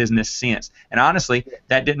made business sense. And honestly,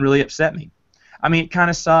 that didn't really upset me. I mean, it kind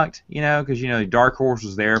of sucked, because, Dark Horse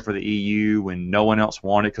was there for the EU and no one else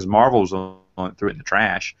wanted it because Marvel threw it in the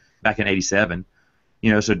trash back in '87.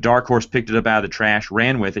 So Dark Horse picked it up out of the trash,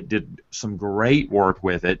 ran with it, did some great work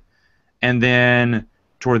with it, and then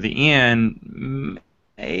toward the end,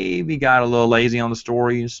 maybe got a little lazy on the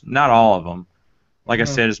stories. Not all of them. Like I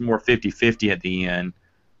said, it's more 50-50 at the end.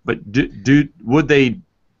 But would they,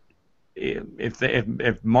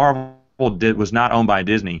 if Marvel was not owned by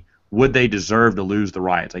Disney, would they deserve to lose the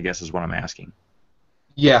rights? I guess is what I'm asking.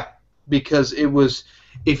 Yeah, because it was.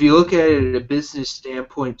 If you look at it at a business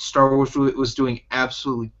standpoint, Star Wars was doing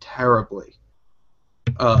absolutely terribly.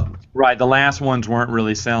 Right, the last ones weren't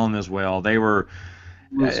really selling as well. They were,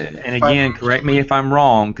 and again, correct me if I'm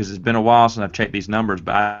wrong, because it's been a while since I've checked these numbers,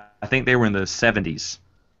 but I think they were in the 70s.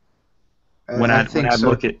 When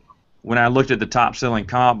I looked at the top-selling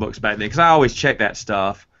comic books back then, because I always check that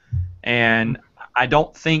stuff, and I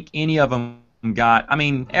don't think any of them got. I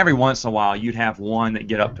mean, every once in a while you'd have one that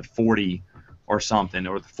get up to 40 or something,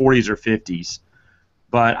 or the 40s or 50s,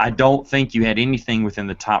 but I don't think you had anything within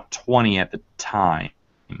the top 20 at the time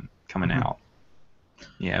coming out.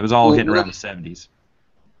 Yeah, it was all hitting around the 70s.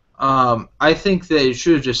 I think they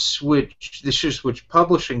should have just switched. They should have switched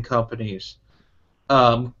publishing companies,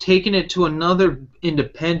 taken it to another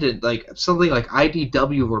independent, like something like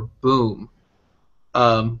IDW or Boom.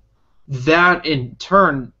 That in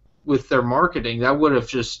turn, with their marketing, that would have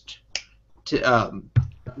just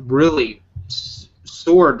really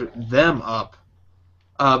soared them up.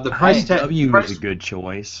 The price tag. IDW is a good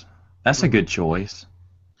choice. That's a good choice.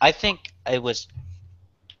 I think it was.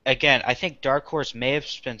 Again, I think Dark Horse may have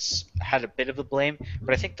had a bit of the blame,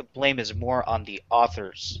 but I think the blame is more on the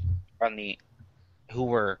authors, on the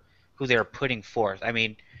who they were putting forth. I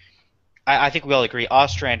mean, I think we all agree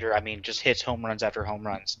Ostrander, just hits home runs after home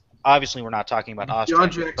runs. Obviously, we're not talking about Ostrander.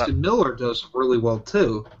 John Jackson Miller does really well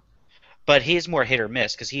too. But he's more hit or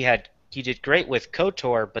miss because he did great with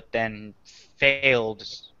KOTOR, but then failed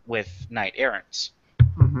with Knight Errant.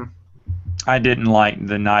 Mm-hmm. I didn't like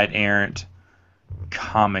the Knight Errant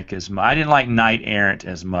comic as much. I didn't like Knight Errant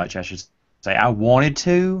as much, I should say. I wanted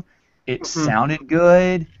to. It sounded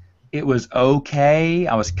good. It was okay.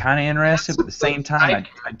 I was kind of interested, but at the same time,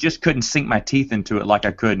 I just couldn't sink my teeth into it like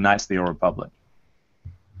I could Knights of the Old Republic.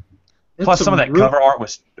 Plus, some of that cover art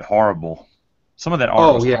was horrible. Some of that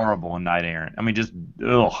art was horrible in Knight Errant. I mean, just,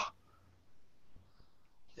 ugh.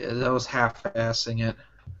 Yeah, that was half-assing it.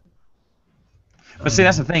 But see,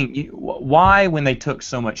 that's the thing. Why, when they took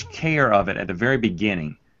so much care of it at the very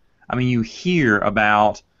beginning? I mean, you hear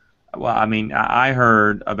about, well, I mean, I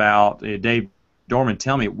heard about Dave Dorman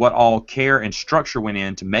tell me what all care and structure went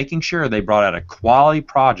into making sure they brought out a quality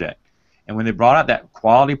project. And when they brought out that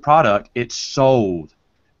quality product, it sold.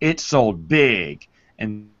 It sold big.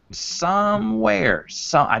 And somewhere,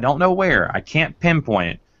 I don't know where, I can't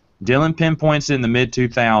pinpoint it. Dylan pinpoints it in the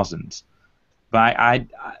mid-2000s. But I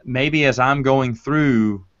maybe as I'm going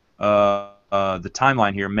through the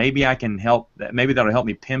timeline here, maybe I can help. Maybe that'll help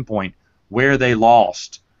me pinpoint where they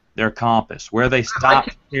lost their compass, where they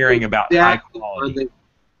stopped caring about high quality.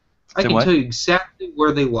 I can tell you exactly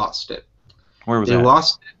where they lost it. Where was that? They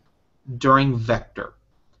lost it during Vector.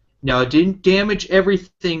 Now, it didn't damage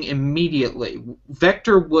everything immediately.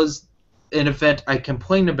 Vector was an event I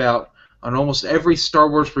complain about on almost every Star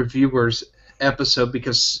Wars Reviewers episode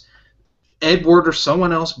because Ed Ward or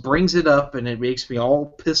someone else brings it up and it makes me all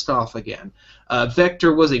pissed off again.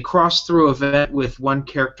 Vector was a cross-through event with one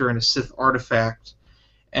character and a Sith artifact,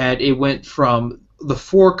 and it went from the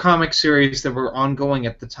 4 comic series that were ongoing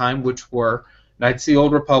at the time, which were Knights of the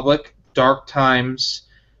Old Republic, Dark Times,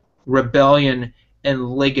 Rebellion,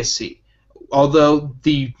 and Legacy. Although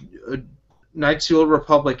the Knights of the Old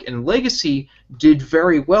Republic and Legacy did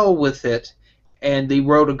very well with it, and they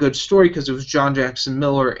wrote a good story because it was John Jackson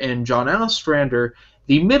Miller and John Ostrander,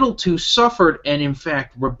 the middle 2 suffered, and in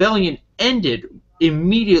fact, Rebellion ended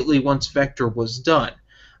immediately once Vector was done.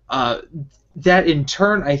 That, in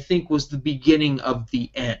turn, I think was the beginning of the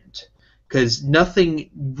end, because nothing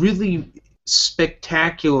really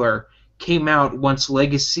spectacular came out once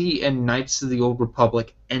Legacy and Knights of the Old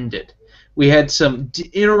Republic ended. We had some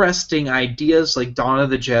interesting ideas like Dawn of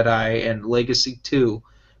the Jedi and Legacy 2,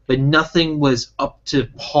 but nothing was up to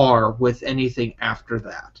par with anything after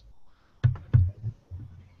that.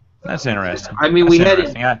 That's interesting. I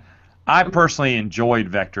mean, I personally enjoyed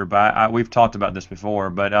Vector, but we've talked about this before.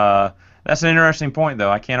 But that's an interesting point,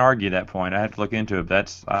 though. I can't argue that point. I have to look into it.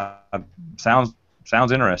 That's sounds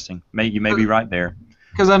interesting. You may be right there.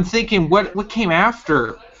 Because I'm thinking, what came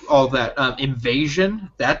after all that? Invasion?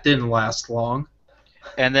 That didn't last long.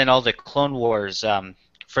 And then all the Clone Wars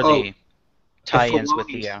for the tie-ins with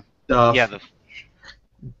the stuff.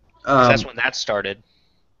 That's when that started.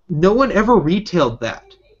 No one ever retailed that.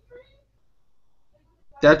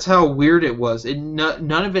 That's how weird it was.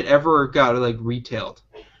 None of it ever got retailed,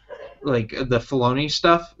 like the Filoni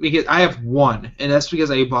stuff. Because I have one, and that's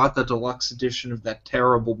because I bought the deluxe edition of that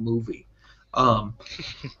terrible movie. But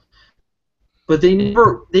they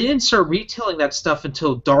didn't start retailing that stuff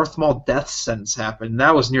until Darth Maul Death Sentence happened.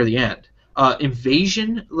 That was near the end.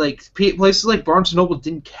 Invasion, places like Barnes & Noble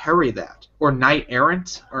didn't carry that, or Knight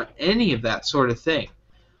Errant, or any of that sort of thing.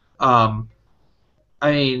 I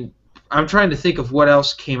mean, I'm trying to think of what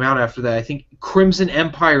else came out after that. I think Crimson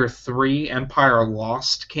Empire 3, Empire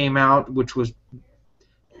Lost came out, which was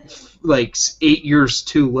 8 years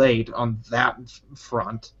too late on that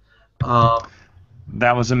front.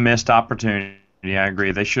 That was a missed opportunity. I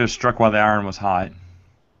agree. They should have struck while the iron was hot.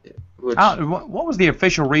 What was the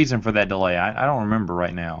official reason for that delay? I don't remember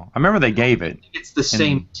right now. I remember they gave it. It's the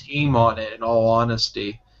same team on it, in all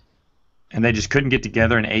honesty. And they just couldn't get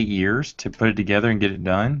together in 8 years to put it together and get it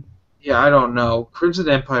done? Yeah, I don't know. Crimson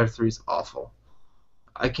Empire 3 is awful.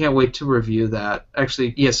 I can't wait to review that.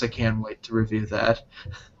 Actually, yes, I can wait to review that.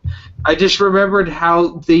 I just remembered how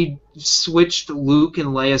they switched Luke and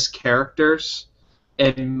Leia's characters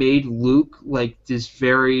and made Luke this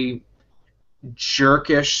very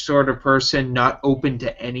jerkish sort of person, not open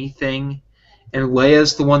to anything. And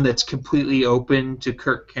Leia's the one that's completely open to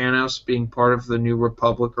Kirk Canos being part of the New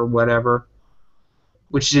Republic or whatever,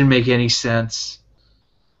 which didn't make any sense.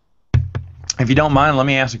 If you don't mind, let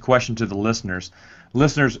me ask a question to the listeners.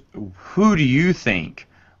 Listeners, who do you think,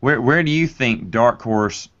 where do you think Dark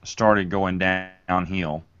Horse started going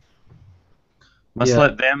downhill? Let's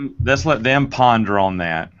let them ponder on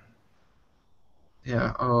that.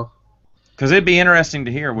 Yeah. Oh. Because it'd be interesting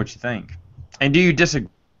to hear what you think. And do you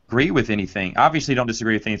disagree with anything? Obviously, you don't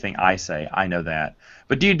disagree with anything I say. I know that.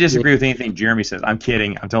 But do you disagree with anything Jeremy says? I'm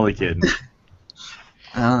kidding. I'm totally kidding.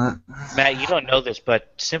 Matt, you don't know this,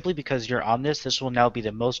 but simply because you're on this will now be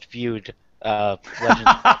the most viewed Legends.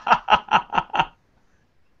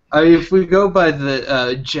 I mean, if we go by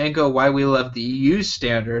the Django Why We Love the EU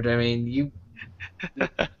standard, I mean, you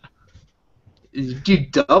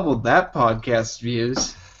doubled that podcast's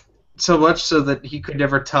views. So much so that he could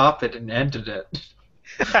never top it and ended it.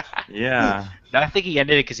 Yeah. No, I think he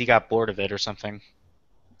ended it because he got bored of it or something.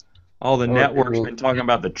 All the networks been talking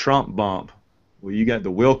about the Trump bump. Well, you got the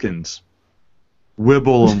Wilkins.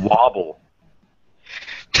 Wibble and wobble.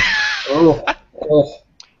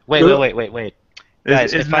 Wait.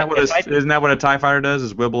 Guys, isn't that what a TIE fighter does,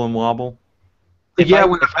 is wibble and wobble? Yeah,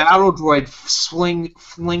 when a battle droid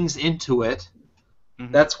flings into it,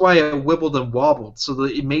 that's why it wibbled and wobbled, so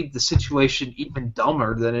that it made the situation even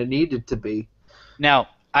dumber than it needed to be. Now,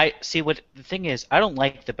 I see what the thing is. I don't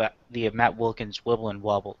like the Matt Wilkins wibble and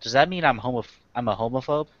wobble. Does that mean I'm a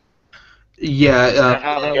homophobe? Yeah, Is that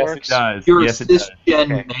how that yes, works? it does. You're Yes, a it does.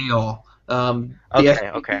 cisgen male. The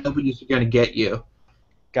SJWs are going to get you.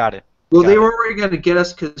 Got it. Well, they were already going to get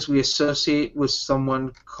us because we associate with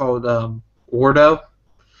someone called Ordo.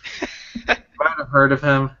 You might have heard of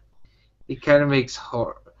him. He kind of makes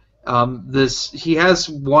horror. He has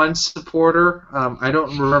one supporter. I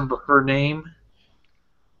don't remember her name.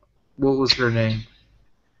 What was her name?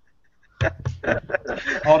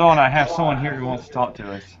 Hold on, I have someone here who wants to talk to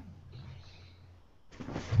us.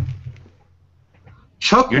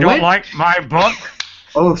 Chuck. You don't like my book?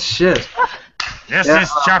 Oh shit! This is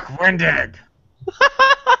Chuck Wendig.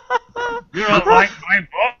 You don't like my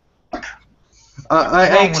book?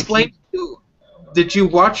 I explained to you. Did you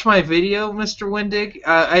watch my video, Mr. Wendig?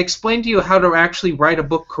 I explained to you how to actually write a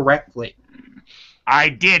book correctly. I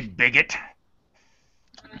did, bigot.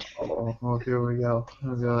 Oh, here we go.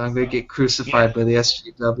 I'm going to get crucified by the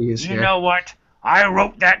SJWs here. You know what? I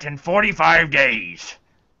wrote that in 45 days.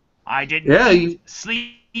 I didn't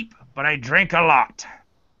sleep, but I drank a lot.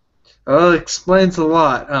 Oh, it explains a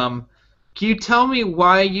lot. Can you tell me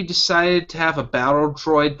why you decided to have a battle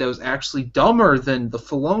droid that was actually dumber than the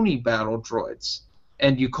Filoni battle droids,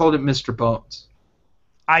 and you called it Mr. Bones?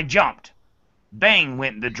 I jumped. Bang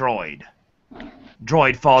went the droid.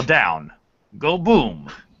 Droid fall down. Go boom.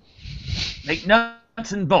 Make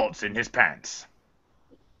nuts and bolts in his pants.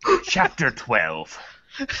 Chapter 12.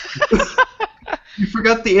 You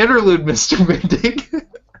forgot the interlude, Mr. Wendig.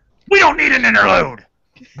 We don't need an interlude!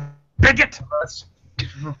 Bigot!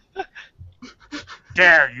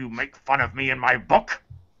 Dare you make fun of me in my book?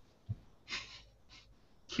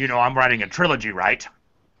 You know I'm writing a trilogy, right?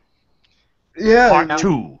 Yeah. Part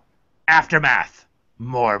 2. Aftermath.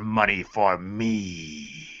 More money for me.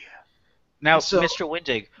 Now, Mr.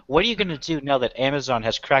 Wendig, what are you going to do now that Amazon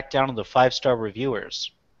has cracked down on the 5-star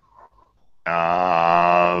reviewers?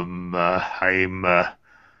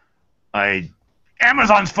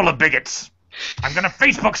 Amazon's full of bigots. I'm gonna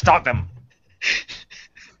Facebook stalk them.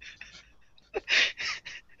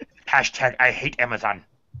 Hashtag I hate Amazon.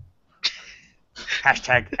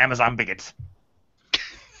 Hashtag Amazon bigots.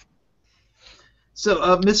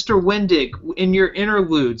 So, Mr. Wendig, in your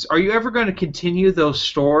interludes, are you ever going to continue those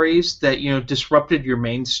stories that, disrupted your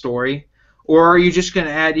main story? Or are you just going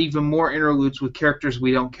to add even more interludes with characters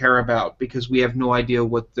we don't care about because we have no idea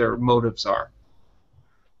what their motives are?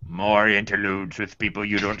 More interludes with people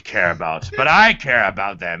you don't care about. But I care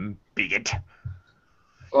about them, bigot.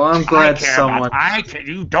 Well, I'm glad someone...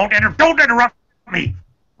 You don't interrupt me!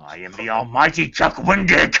 I am the almighty Chuck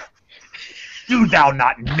Wendig! Do thou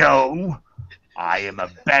not know? I am a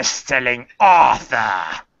best-selling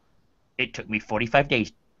author! It took me 45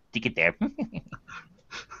 days to get there.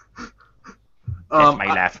 That's my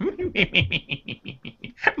laugh.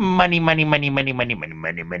 Money, money, money, money, money, money,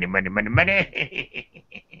 money, money, money, money, money.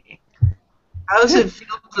 How does it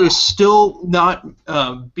feel to still not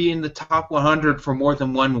be in the top 100 for more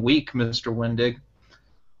than 1 week, Mr. Wendig?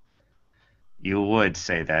 You would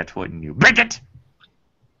say that, wouldn't you? Bigot!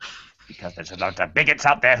 Because there's a lot of bigots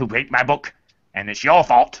out there who hate my book, and it's your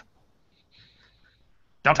fault.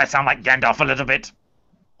 Don't I sound like Gandalf a little bit?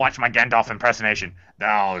 Watch my Gandalf impersonation.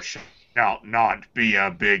 Thou shalt not be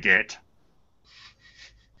a bigot.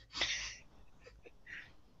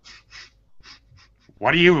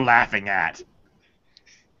 What are you laughing at?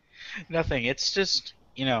 Nothing. It's just,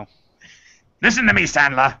 Listen to me,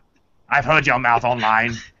 Sandler. I've heard your mouth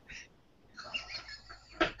online.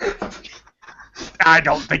 I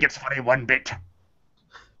don't think it's funny one bit.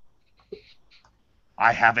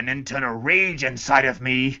 I have an internal rage inside of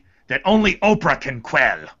me that only Oprah can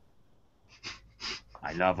quell.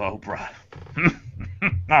 I love Oprah.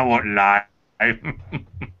 I won't lie.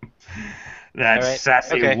 That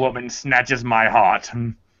sassy woman snatches my heart.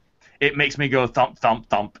 It makes me go thump, thump,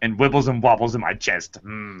 thump, and wibbles and wobbles in my chest.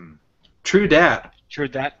 True dat. True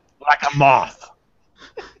that. Like a moth.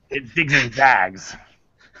 It digs in bags.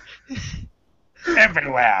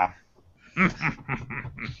 Everywhere.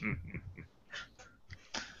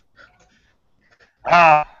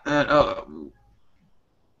 And,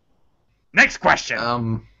 Next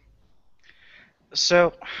question.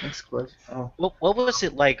 So, next question. Oh. what was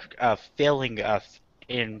it like failing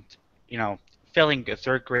failing a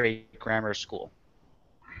third grade grammar school?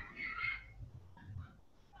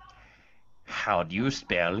 How do you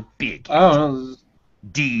spell big? I don't know.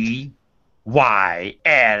 Dylan.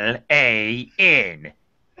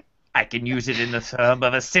 I can use it in the form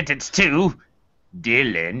of a sentence too.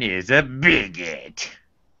 Dylan is a bigot.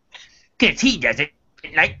 'Cause he doesn't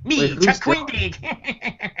like me, Wait, who's Chuck Dylan?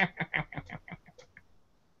 Wendig.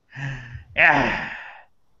 Ah.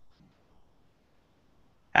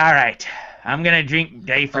 All right. I'm going to drink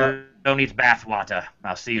Dave Filoni's bathwater.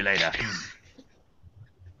 I'll see you later.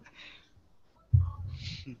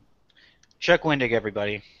 Chuck Wendig,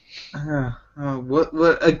 everybody. What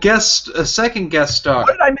a second guest star.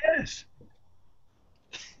 What did I miss?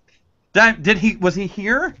 Was he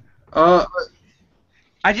here?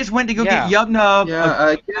 I just went to go Yeah. get Yubna Yeah,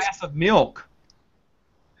 a glass of milk,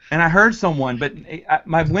 and I heard someone, but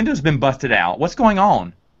my window's been busted out. What's going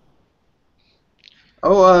on?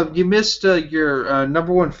 You missed your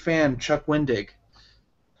number one fan, Chuck Wendig.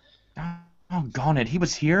 Oh, gone it. He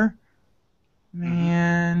was here?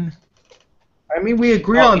 Man. I mean, we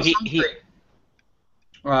agree Oh, on he- something.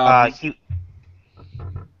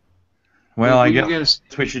 Well, I we guess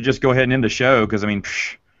we should just go ahead and end the show, because, I mean,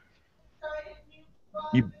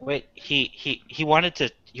 Wait, he wanted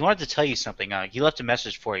to tell you something. He left a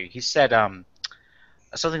message for you. He said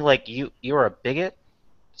something like you're a bigot,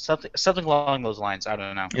 something along those lines. I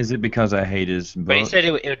don't know. is it because I hate his book? But he said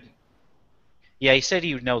it would. Yeah, he said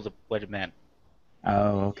he would know what it meant.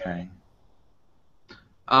 Oh, okay.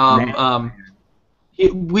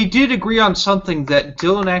 We did agree on something, that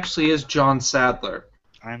Dylan actually is John Sadler.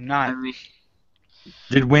 I'm not. I mean,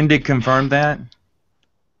 Did Wendig confirm that?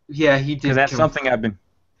 yeah, he did. Because that's something I've been...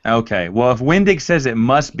 Okay, well, if Wendig says it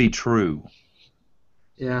must be true.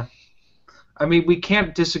 Yeah. I mean, we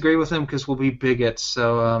can't disagree with him because we'll be bigots,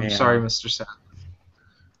 so Yeah. sorry, Mr. Sadler.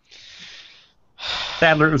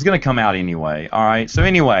 Sadler, it was going to come out anyway. All right, so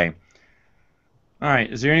anyway. All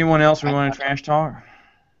right, is there anyone else we want to trash talk?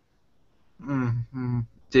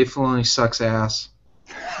 Dave Filoni sucks ass.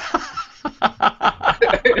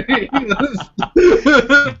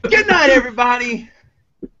 Good night, everybody.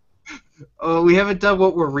 Oh, we haven't done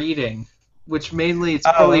what we're reading, which mainly it's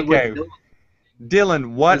probably okay. what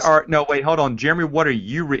Dylan, no, wait, hold on. Jeremy, what are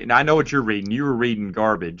you reading? I know what you're reading. You were reading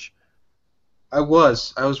garbage. I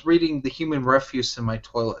was reading The Human Refuse in my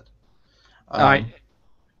toilet.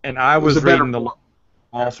 And I was a better reading The book.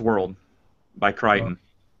 Lost World by Crichton.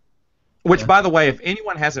 Which, by the way, if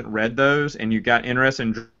anyone hasn't read those and you got interested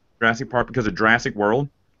in Jurassic Park because of Jurassic World,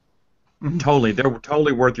 they're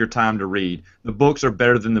totally worth your time to read. The books are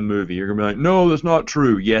better than the movie. You're going to be like, no, that's not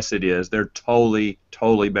true. Yes, it is. They're totally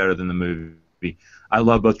better than the movie. I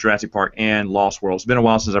love both Jurassic Park and Lost World. It's been a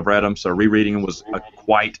while since I've read them, so rereading them was a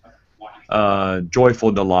quite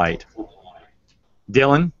joyful delight.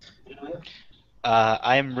 Dylan?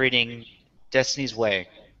 I am reading Destiny's Way,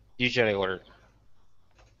 New Jedi Order.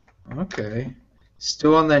 Okay.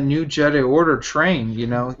 Still on that new Jedi Order train, you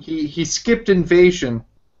know. He skipped Invasion.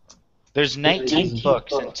 There's 19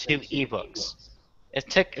 books and 2 ebooks.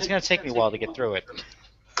 It's going to take me a while to get through it.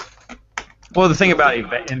 Well, the thing about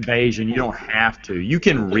Invasion, you don't have to. You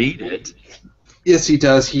can read it. Yes, he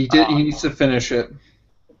does. He needs to finish it.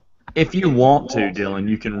 If you want to, Dylan,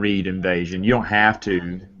 you can read Invasion. You don't have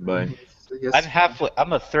to, but...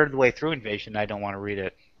 I'm a third of the way through Invasion. I don't want to read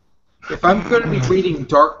it. If I'm going to be reading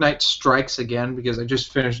Dark Knight Strikes again, because I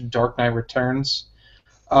just finished Dark Knight Returns,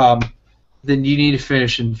 then you need to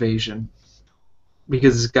finish Invasion,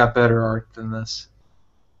 because it's got better art than this.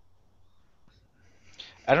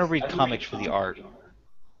 I don't read comics for the art.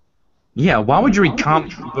 Yeah, why would you read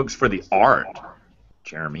comic books for the art,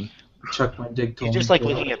 Jeremy? Chuck my dig told You just me like to.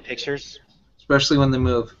 looking at pictures? Especially when they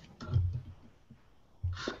move.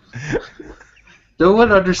 No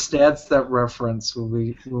one understands that reference when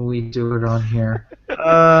we do it on here. It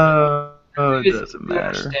doesn't We matter.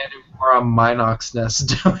 understand it more on Minox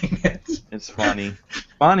Nest doing it. It's funny.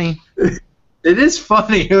 Funny. It is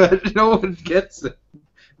funny, but no one gets it.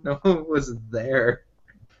 No one was there.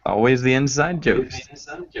 Always the inside jokes.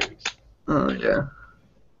 Oh yeah.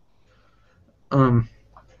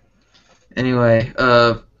 Anyway,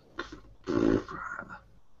 I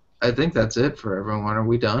think that's it for everyone. Are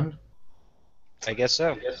we done? I guess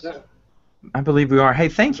so. I believe we are. Hey,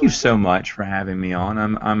 thank you so much for having me on.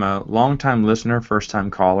 I'm a long-time listener, first-time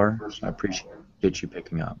caller, so I appreciate you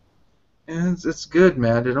picking up. And it's good,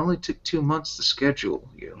 Matt. It only took 2 months to schedule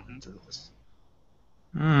you into this.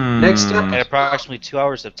 Next up, And approximately 2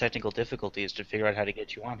 hours of technical difficulties to figure out how to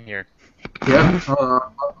get you on here. yeah.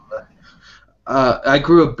 I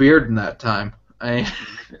grew a beard in that time.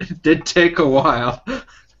 It did take a while.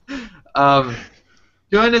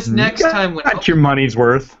 Join us next time when Got your money's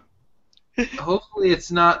worth. hopefully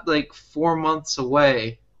it's not like 4 months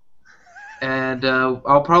away, and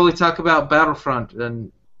I'll probably talk about Battlefront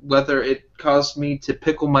and whether it caused me to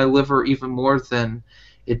pickle my liver even more than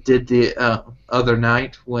it did the other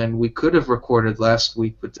night when we could have recorded last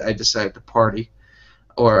week, but I decided to party.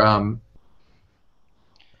 Or I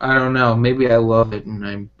don't know. Maybe I love it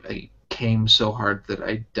and I came so hard that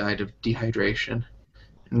I died of dehydration.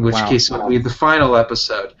 In which case it will be the final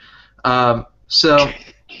episode. So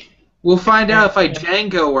we'll find out if I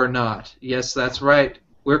Django or not. Yes, that's right.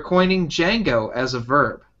 We're coining Django as a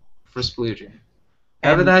verb for Splooge.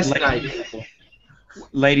 Have a nice night, people.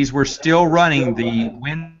 Ladies, we're still running the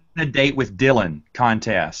Win a Date with Dylan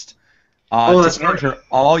contest. That's to enter,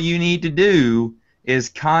 all you need to do is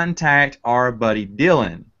contact our buddy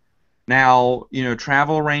Dylan. Now,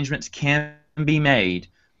 travel arrangements can be made,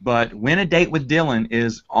 but Win a Date with Dylan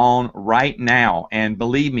is on right now, and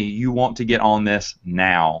believe me, you want to get on this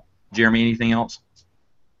now. Jeremy, anything else?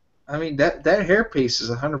 I mean, that hairpiece is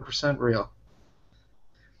 100% real.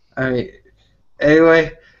 I mean,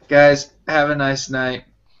 anyway, guys, have a nice night.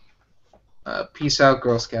 Peace out,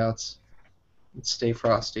 Girl Scouts. And stay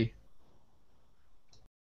frosty.